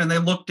exciting team, and they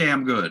looked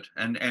damn good.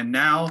 And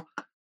now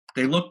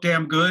they look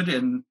damn good,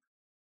 and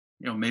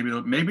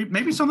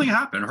maybe something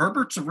happened.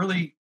 Herbert's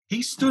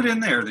he stood in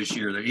there this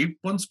year. That he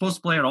wasn't supposed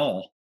to play at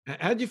all.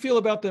 How'd you feel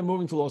about them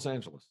moving to Los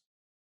Angeles?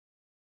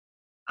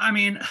 I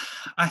mean,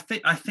 I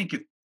think I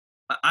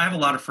have a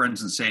lot of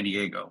friends in San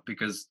Diego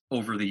because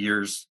over the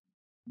years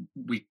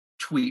we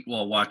tweet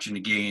while watching the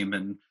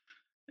game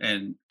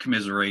and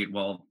commiserate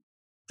while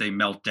they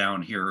melt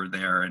down here or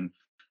there.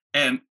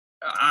 And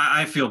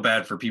I feel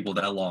bad for people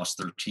that lost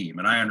their team,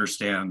 and I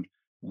understand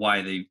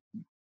why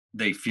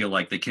they feel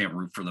like they can't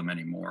root for them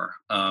anymore.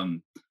 I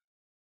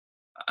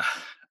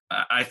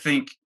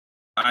think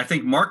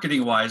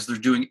marketing wise, they're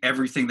doing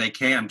everything they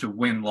can to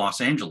win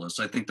Los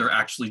Angeles. I think they're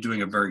actually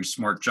doing a very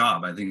smart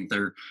job. I think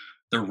their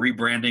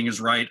rebranding is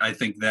right. I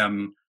think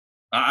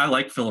I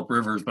like Phillip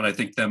Rivers, but I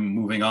think them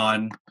moving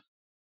on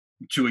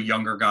to a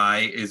younger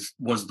guy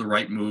was the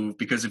right move,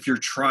 because if you're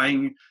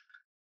trying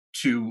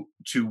to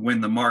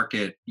win the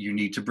market, you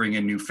need to bring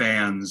in new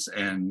fans.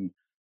 And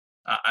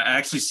I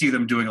actually see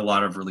them doing a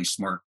lot of really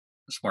smart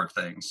smart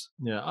things.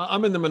 Yeah,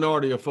 I'm in the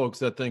minority of folks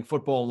that think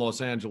football in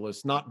Los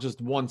Angeles, not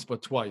just once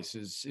but twice,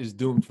 is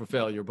doomed for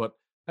failure. But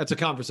that's a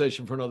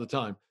conversation for another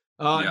time.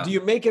 Yeah. Do you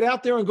make it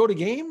out there and go to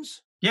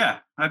games? Yeah,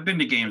 I've been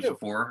to games Yeah.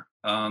 before.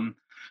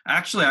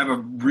 Actually, I have a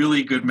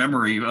really good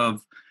memory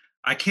of.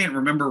 I can't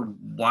remember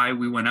why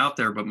we went out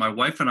there, but my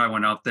wife and I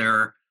went out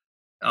there,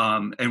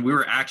 and we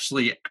were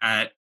actually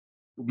at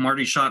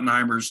Marty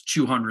Schottenheimer's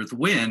 200th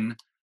win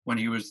when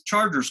he was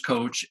Chargers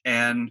coach,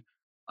 and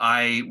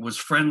I was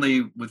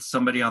friendly with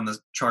somebody on the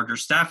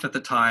Chargers staff at the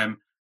time,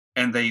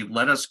 and they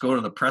let us go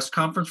to the press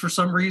conference for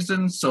some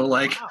reason. So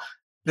like. Wow.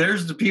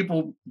 There's the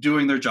people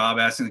doing their job,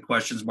 asking the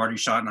questions. Marty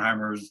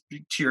Schottenheimer was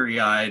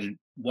teary-eyed and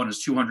won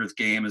his 200th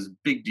game. Is a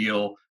big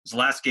deal. His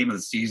last game of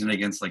the season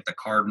against like the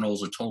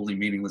Cardinals, a totally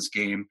meaningless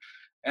game.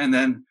 And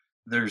then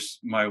there's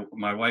my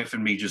wife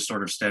and me just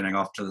sort of standing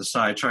off to the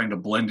side, trying to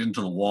blend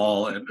into the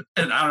wall, and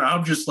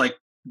I'm just like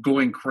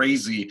going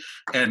crazy.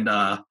 And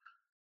I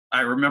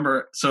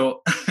remember,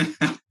 so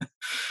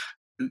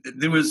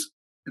there was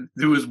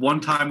one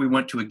time we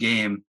went to a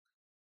game,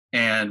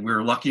 and we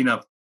were lucky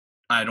enough.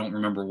 I don't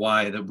remember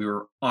why, that we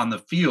were on the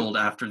field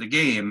after the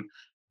game,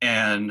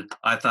 and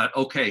I thought,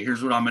 okay,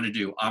 here's what I'm going to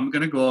do. I'm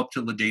going to go up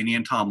to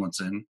LaDainian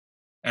Tomlinson,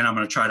 and I'm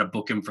going to try to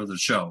book him for the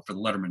show, for the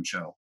Letterman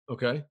show.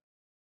 Okay.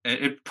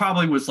 It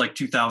probably was like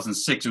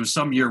 2006. It was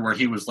some year where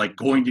he was like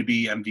going to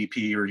be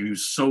MVP, or he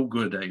was so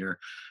good that year.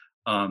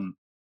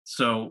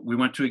 So we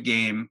went to a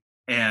game,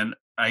 and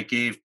I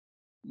gave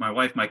my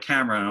wife my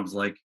camera, and I was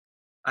like,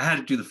 I had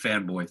to do the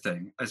fanboy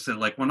thing. I said,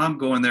 like, when I'm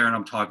going there and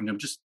I'm talking to him,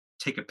 just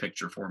take a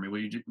picture for me. Will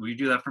you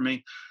do that for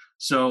me?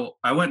 So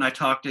I went and I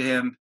talked to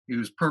him. He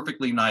was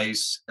perfectly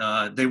nice.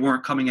 They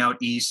weren't coming out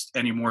east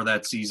anymore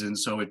that season,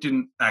 so it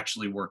didn't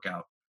actually work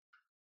out.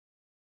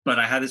 But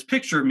I had this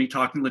picture of me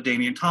talking to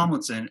LaDainian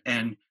Tomlinson,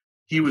 and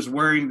he was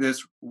wearing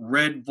this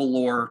red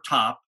velour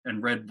top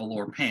and red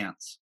velour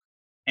pants.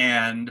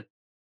 And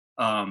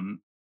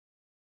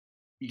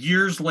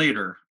years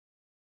later,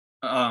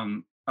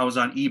 I was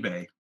on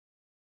eBay,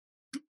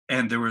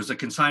 and there was a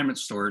consignment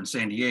store in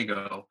San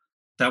Diego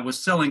that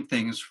was selling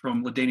things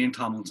from LaDainian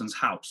Tomlinson's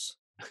house.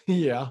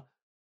 Yeah.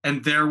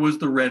 And there was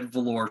the red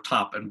velour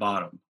top and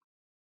bottom.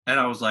 And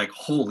I was like,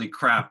 holy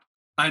crap.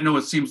 I know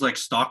it seems like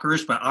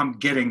stalkerish, but I'm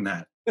getting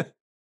that.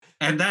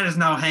 And that is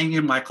now hanging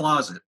in my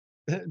closet.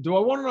 Do I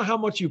want to know how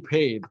much you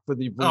paid for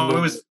the velour?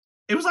 Oh,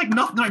 it was like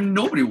nothing. Like,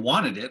 nobody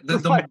wanted it.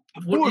 Right.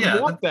 Who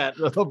would want that?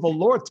 The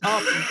velour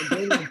top.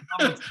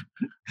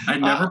 I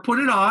never put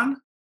it on.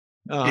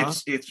 Uh-huh.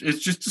 It's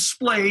just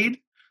displayed.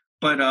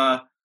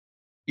 But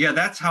yeah,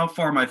 that's how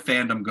far my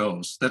fandom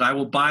goes, that I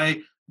will buy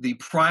the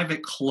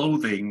private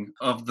clothing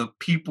of the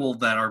people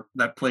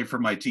that play for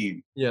my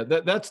team. Yeah,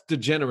 that's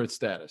degenerate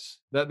status.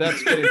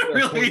 That's getting It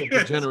really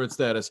is. degenerate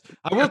status.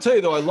 I will tell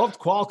you though, I loved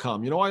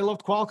Qualcomm. You know why I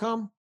loved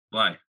Qualcomm?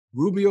 Why?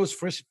 Rubio's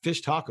fish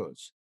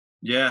tacos.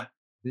 Yeah.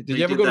 Did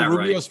you ever go to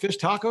Rubio's Fish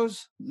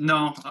Tacos?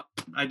 No,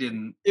 I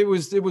didn't. It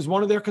was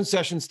one of their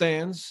concession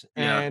stands,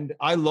 and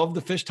I love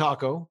the fish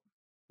taco.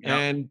 Yeah.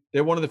 And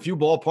they're one of the few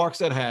ballparks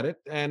that had it.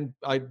 And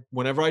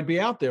whenever I'd be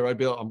out there, I'd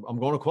be, I'm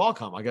going to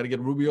Qualcomm. I got to get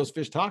Rubio's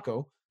Fish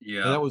Taco.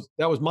 Yeah, and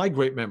that was my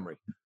great memory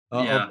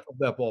of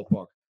that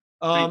ballpark.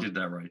 They did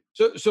that right.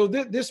 So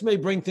this may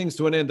bring things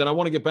to an end, and I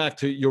want to get back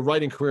to your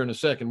writing career in a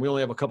second. We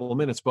only have a couple of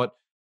minutes, but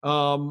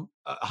a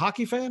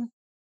hockey fan?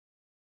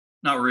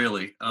 Not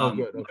really.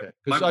 Good. Okay.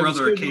 My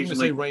brother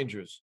occasionally say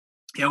Rangers.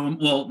 Yeah,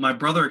 well, my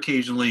brother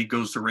occasionally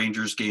goes to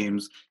Rangers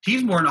games.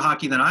 He's more into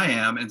hockey than I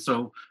am, and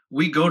so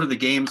we go to the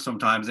games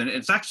sometimes, and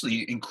it's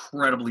actually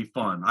incredibly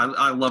fun.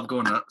 I love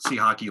going to see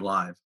hockey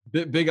live.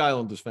 Big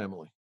Islanders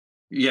family.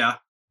 Yeah.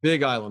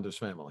 Big Islanders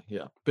family.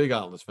 Yeah, Big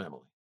Islanders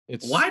family.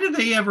 Why did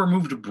they ever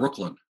move to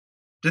Brooklyn?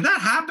 Did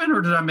that happen, or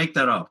did I make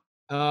that up?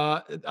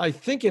 I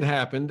think it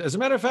happened. As a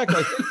matter of fact,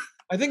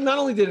 I think not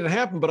only did it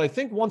happen, but I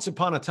think once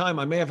upon a time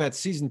I may have had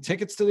season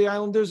tickets to the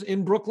Islanders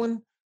in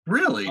Brooklyn.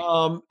 Really?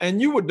 And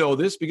you would know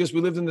this because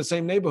we lived in the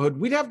same neighborhood.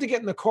 We'd have to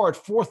get in the car at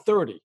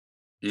 4:30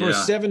 for a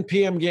 7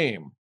 p.m.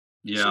 game.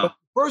 Yeah. So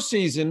first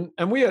season,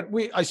 and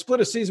I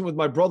split a season with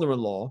my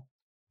brother-in-law.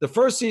 The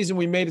first season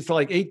we made it to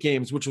like 8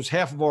 games, which was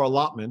half of our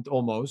allotment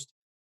almost.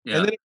 Yeah.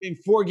 And then it came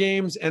 4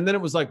 games, and then it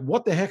was like,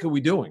 what the heck are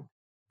we doing?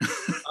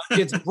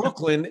 It's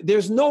Brooklyn.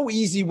 There's no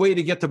easy way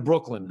to get to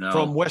Brooklyn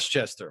from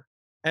Westchester,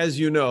 as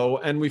you know,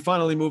 and we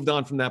finally moved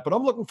on from that. But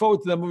I'm looking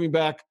forward to them moving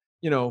back,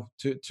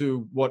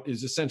 to what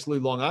is essentially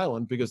Long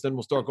Island, because then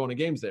we'll start going to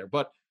games there.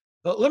 But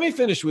let me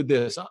finish with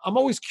this. I'm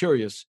always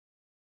curious.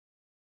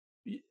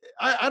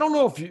 I don't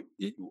know if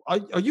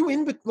are you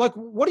in, like,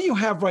 what do you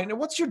have right now?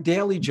 What's your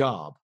daily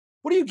job?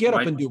 What do you get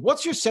up and do?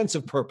 What's your sense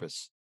of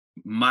purpose?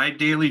 My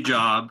daily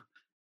job,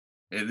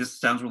 and this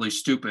sounds really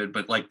stupid,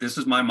 but like, this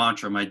is my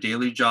mantra. My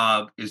daily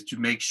job is to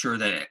make sure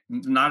that,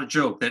 not a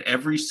joke, that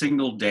every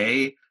single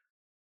day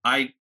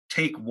I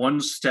take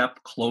one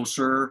step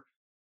closer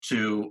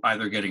to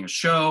either getting a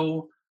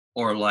show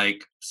or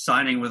like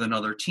signing with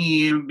another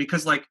team,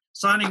 because like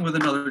signing with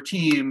another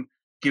team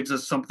gives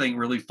us something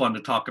really fun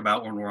to talk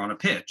about when we're on a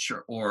pitch,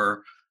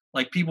 or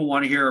like people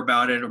want to hear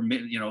about it, or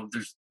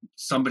there's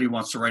somebody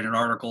wants to write an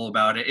article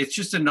about it. It's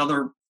just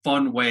another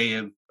fun way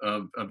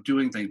of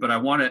doing things. But I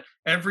want to,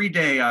 every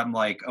day I'm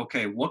like,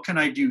 okay, what can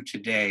I do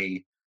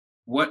today?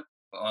 What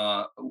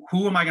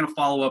who am I going to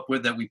follow up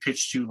with that we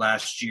pitched to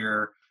last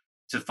year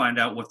to find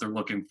out what they're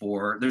looking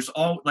for? There's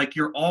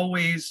you're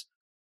always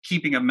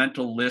keeping a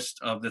mental list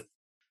of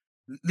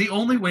the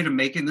only way to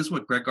make it, and this is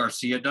what Greg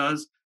Garcia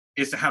does,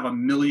 is to have a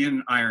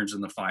million irons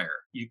in the fire.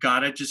 You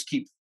got to just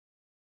keep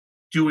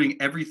doing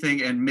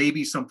everything, and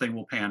maybe something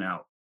will pan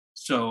out.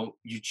 So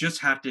you just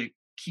have to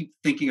keep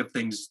thinking of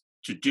things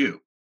to do,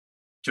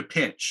 to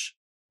pitch,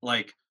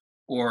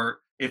 or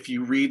if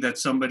you read that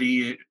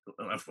somebody,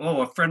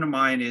 a friend of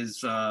mine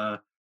is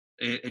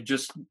it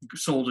just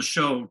sold a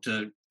show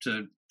to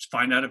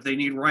find out if they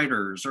need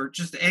writers, or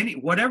just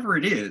whatever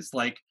it is,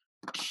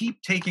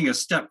 keep taking a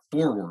step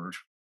forward.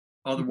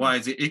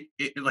 Otherwise,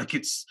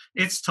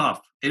 it's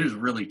tough. It is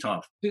really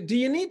tough. Do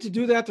you need to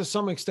do that to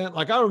some extent?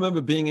 Like, I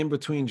remember being in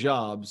between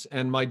jobs,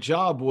 and my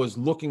job was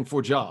looking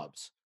for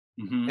jobs.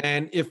 Mm-hmm.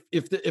 And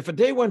if a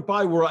day went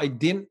by where I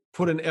didn't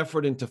put an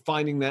effort into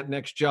finding that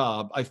next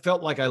job, I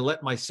felt like I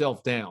let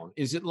myself down.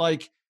 Is it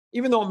like,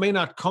 even though it may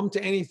not come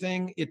to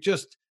anything,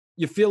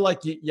 you feel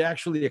like you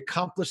actually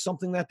accomplished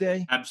something that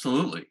day?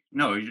 Absolutely.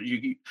 No,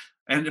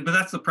 but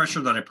that's the pressure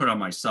that I put on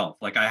myself.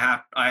 Like I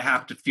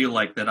have to feel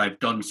like that I've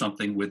done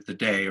something with the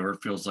day, or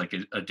it feels like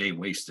a day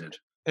wasted.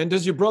 And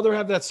does your brother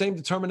have that same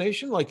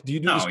determination? Like, do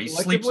you do No, this he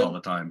sleeps all the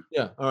time.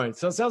 Yeah. All right.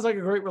 So it sounds like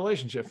a great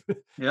relationship.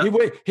 Yeah.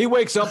 He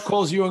wakes up,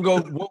 calls you, and go,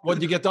 what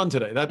did you get done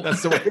today?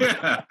 That's the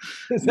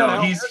way.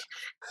 No,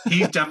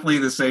 he's definitely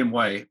the same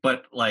way.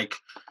 But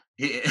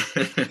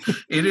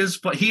it is.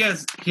 But he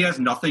has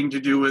nothing to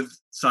do with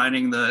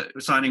signing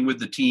with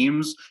the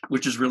teams,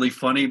 which is really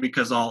funny,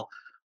 because I'll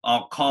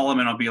call him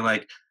and I'll be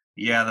like,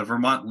 yeah, the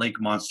Vermont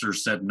Lake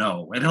Monsters said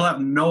no, and he'll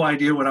have no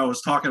idea what I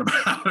was talking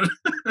about.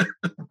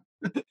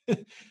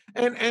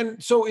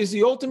 And so is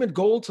the ultimate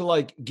goal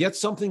to get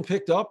something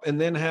picked up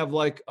and then have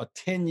a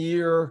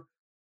 10-year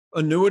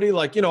annuity?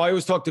 I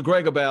always talk to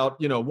Greg about,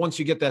 once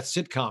you get that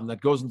sitcom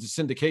that goes into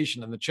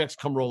syndication and the checks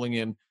come rolling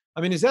in.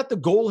 I mean, is that the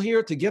goal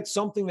here, to get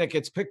something that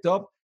gets picked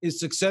up, is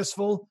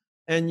successful,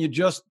 and you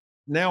just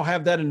now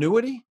have that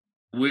annuity?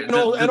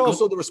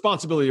 Also the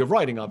responsibility of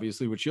writing,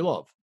 obviously, which you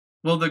love.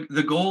 Well,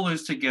 the goal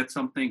is to get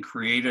something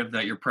creative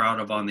that you're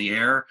proud of on the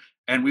air.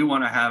 And we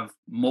want to have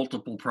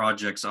multiple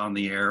projects on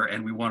the air,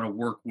 and we want to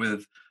work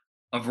with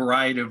a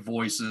variety of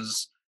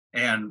voices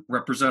and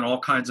represent all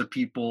kinds of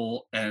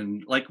people.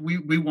 And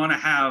we want to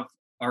have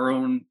our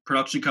own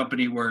production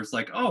company where it's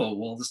like, oh,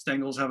 well, the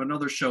Stangels have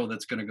another show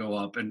that's going to go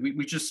up. And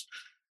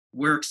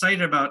we're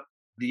excited about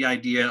the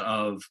idea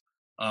of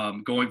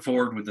going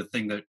forward with the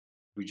thing that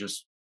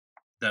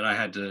that I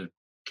had to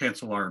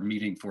cancel our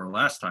meeting for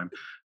last time.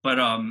 But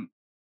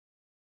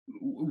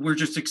we're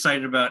just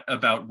excited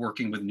about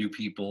working with new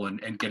people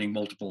and getting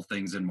multiple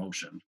things in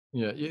motion.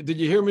 Yeah. Did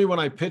you hear me when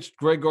I pitched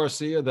Greg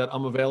Garcia that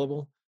I'm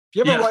available?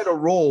 If you ever write a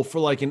role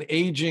for an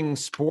aging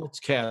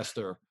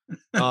sportscaster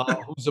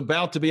who's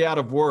about to be out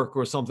of work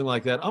or something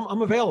like that,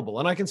 I'm available,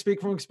 and I can speak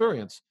from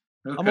experience.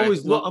 Okay. I'm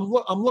always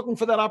I'm looking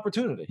for that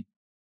opportunity.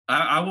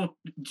 I will.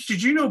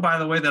 Did you know, by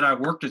the way, that I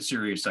worked at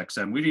Sirius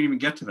XM? We didn't even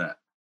get to that.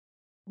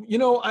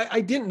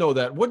 I didn't know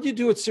that. What did you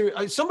do at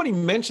Sirius? Somebody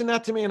mentioned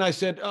that to me, and I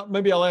said,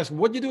 maybe I'll ask him,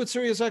 what did you do at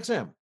Sirius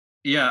XM?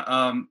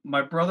 Yeah.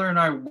 My brother and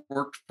I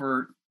worked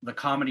for the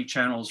comedy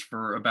channels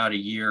for about a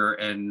year,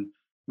 and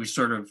we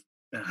sort of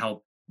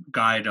helped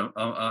guide.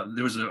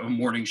 There was a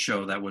morning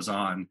show that was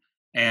on,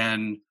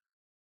 and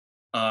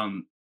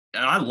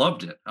I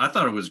loved it. I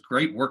thought it was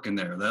great working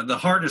there. The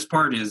hardest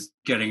part is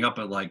getting up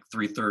at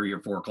 3:30 or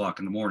 4 o'clock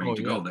in the morning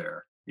to go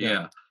there.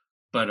 Yeah.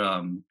 But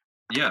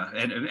yeah.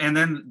 And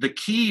then the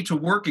key to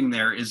working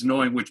there is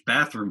knowing which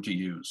bathroom to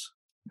use.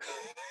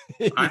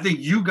 I think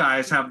you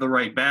guys have the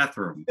right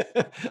bathroom.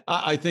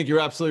 I think you're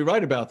absolutely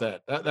right about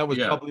that. That was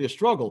probably a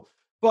struggle.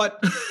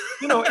 But,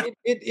 people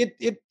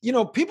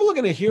are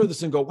going to hear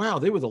this and go, wow,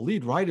 they were the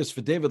lead writers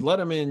for David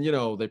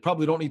Letterman. They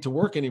probably don't need to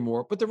work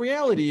anymore. But the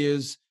reality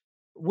is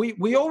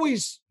we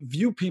always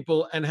view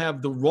people and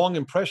have the wrong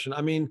impression.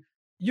 I mean,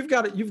 you've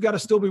got to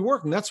still be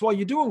working. That's why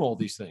you're doing all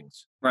these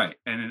things. Right.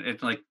 And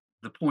it's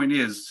the point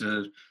is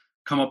to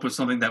come up with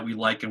something that we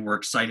like and we're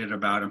excited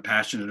about and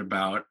passionate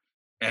about,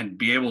 and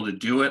be able to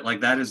do it.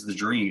 That is the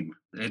dream.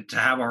 To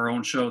have our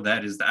own show,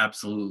 that is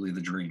absolutely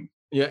the dream.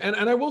 Yeah,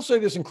 and I will say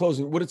this in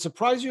closing. Would it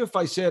surprise you if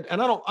I said,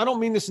 and I don't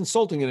mean this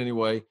insulting in any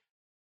way,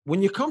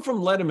 when you come from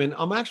Letterman,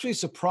 I'm actually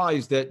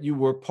surprised that you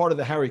were part of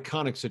the Harry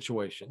Connick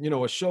situation.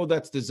 A show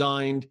that's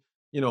designed,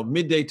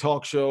 midday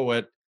talk show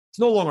it's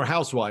no longer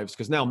Housewives,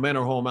 because now men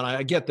are home, and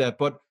I get that,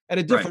 but at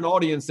a different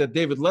audience that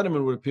David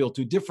Letterman would appeal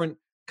to, different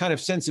kind of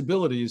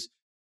sensibilities.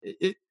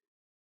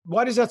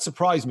 Why does that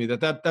surprise me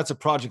that's a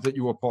project that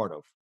you were part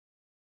of?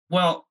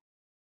 Well,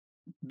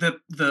 the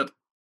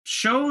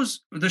show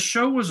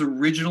was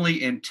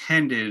originally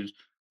intended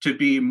to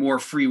be more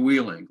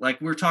freewheeling.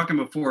 We were talking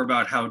before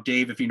about how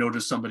Dave, if he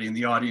noticed somebody in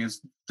the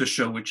audience, the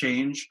show would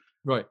change.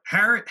 Right.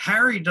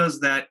 Harry does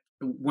that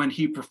when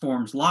he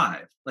performs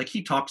live. Like,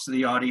 he talks to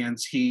the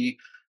audience.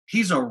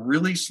 He's a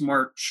really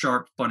smart,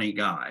 sharp, funny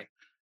guy.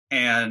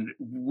 And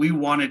we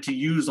wanted to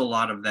use a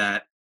lot of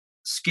that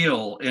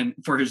skill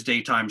for his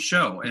daytime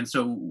show. And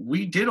so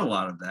we did a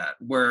lot of that,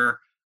 where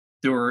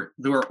there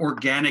were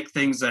organic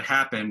things that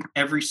happened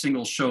every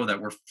single show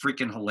that were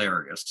freaking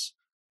hilarious.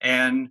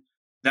 And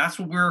that's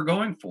what we were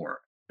going for.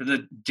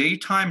 The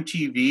daytime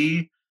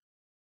TV,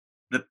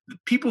 the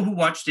people who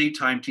watch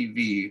daytime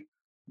TV,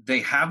 they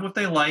have what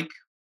they like.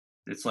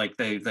 It's like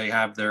they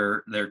have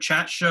their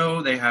chat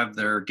show, they have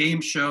their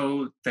game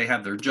show, they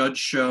have their judge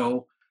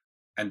show,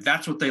 and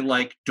that's what they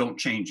like. Don't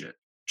change it.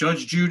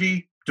 Judge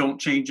Judy, don't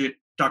change it.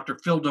 Dr.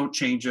 Phil, don't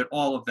change it.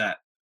 All of that.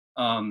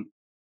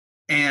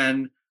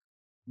 And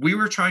we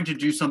were trying to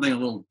do something a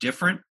little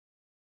different.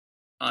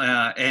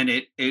 And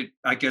it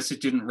I guess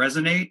it didn't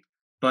resonate,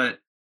 but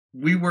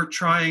we were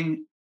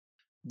trying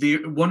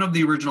one of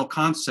the original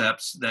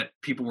concepts that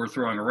people were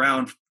throwing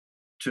around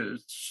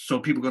so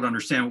people could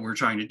understand what we were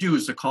trying to do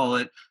is to call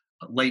it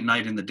late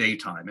night in the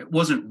daytime. It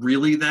wasn't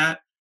really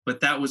that,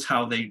 but that was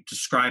how they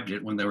described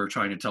it when they were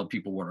trying to tell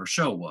people what our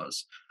show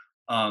was.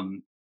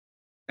 And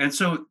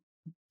so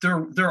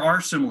there are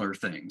similar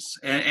things,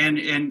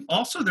 and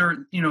also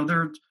there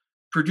are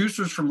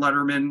producers from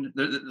Letterman.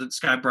 This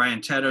guy Brian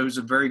Teddo, who's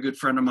a very good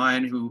friend of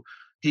mine, who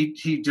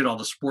he did all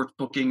the sports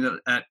booking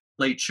at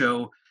Late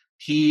Show.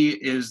 He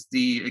is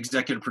the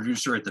executive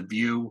producer at The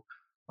View.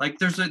 Like,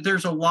 there's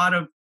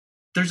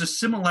a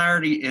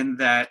similarity in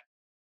that,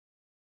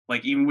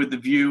 like, even with The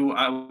View,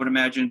 I would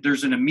imagine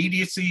there's an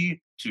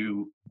immediacy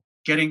to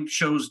getting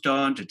shows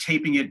done, to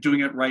taping it, doing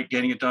it right,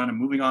 getting it done, and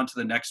moving on to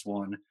the next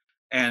one.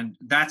 And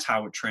that's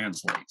how it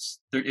translates.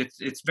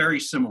 It's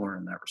very similar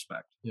in that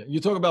respect. Yeah, you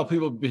talk about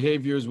people's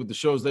behaviors with the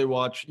shows they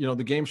watch. The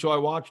game show I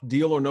watch,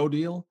 Deal or No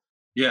Deal.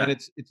 Yeah, and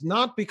it's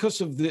not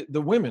because of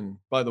the women,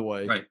 by the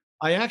way. Right.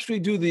 I actually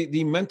do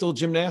the mental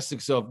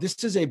gymnastics of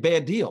this is a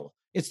bad deal.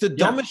 It's the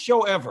dumbest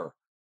show ever.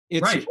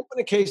 It's right. You open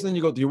a case and then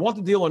you go, do you want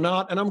the deal or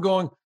not? And I'm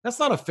going, that's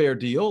not a fair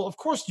deal. Of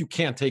course you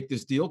can't take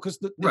this deal because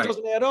it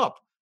doesn't add up.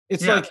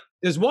 It's like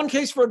there's one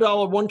case for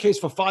 $1, one case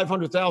for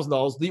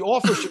 $500,000. The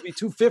offer should be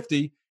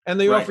 $250,000, and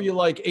they offer you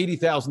like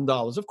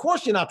 $80,000. Of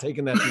course you're not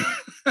taking that deal.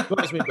 It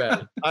drives me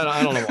bad.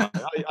 I don't know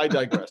why. I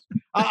digress.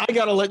 I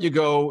got to let you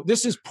go.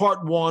 This is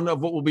part 1 of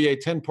what will be a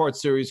 10-part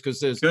series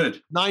because there's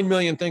 9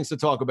 million things to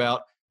talk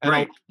about. And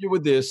I'll leave you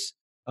with this.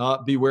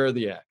 Beware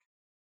the act.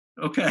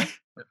 Okay.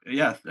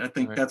 Yeah, I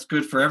think that's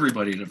good for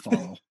everybody to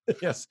follow.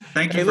 Yes.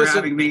 Thank you for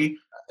having me.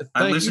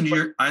 I listen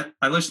to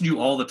you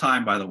all the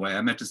time, by the way.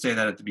 I meant to say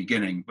that at the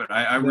beginning, but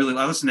I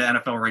listen to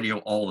NFL radio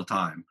all the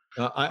time.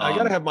 I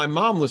got to have my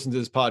mom listen to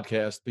this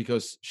podcast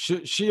because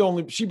she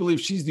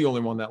believes she's the only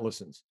one that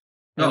listens.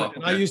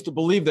 And I used to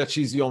believe that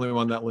she's the only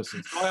one that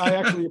listens. So I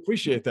actually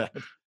appreciate that.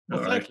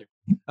 Well, thank you.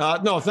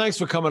 No, thanks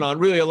for coming on.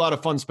 Really a lot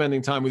of fun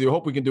spending time with you.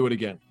 Hope we can do it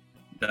again.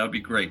 That would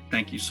be great.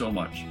 Thank you so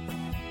much.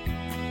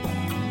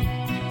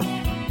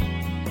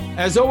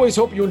 As always,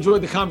 hope you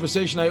enjoyed the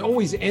conversation. I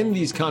always end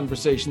these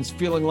conversations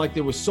feeling like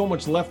there was so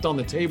much left on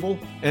the table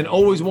and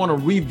always want to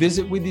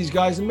revisit with these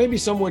guys. And maybe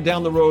somewhere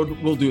down the road,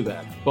 we'll do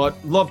that.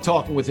 But love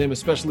talking with him,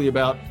 especially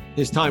about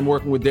his time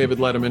working with David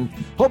Letterman.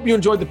 Hope you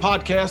enjoyed the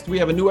podcast. We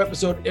have a new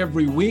episode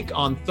every week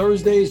on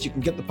Thursdays. You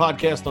can get the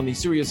podcast on the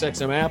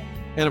SiriusXM app.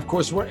 And of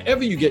course,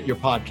 wherever you get your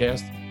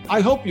podcast,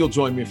 I hope you'll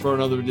join me for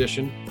another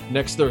edition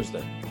next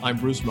Thursday. I'm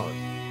Bruce Murray.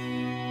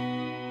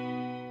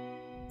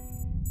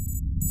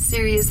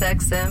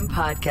 SiriusXM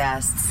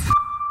Podcasts.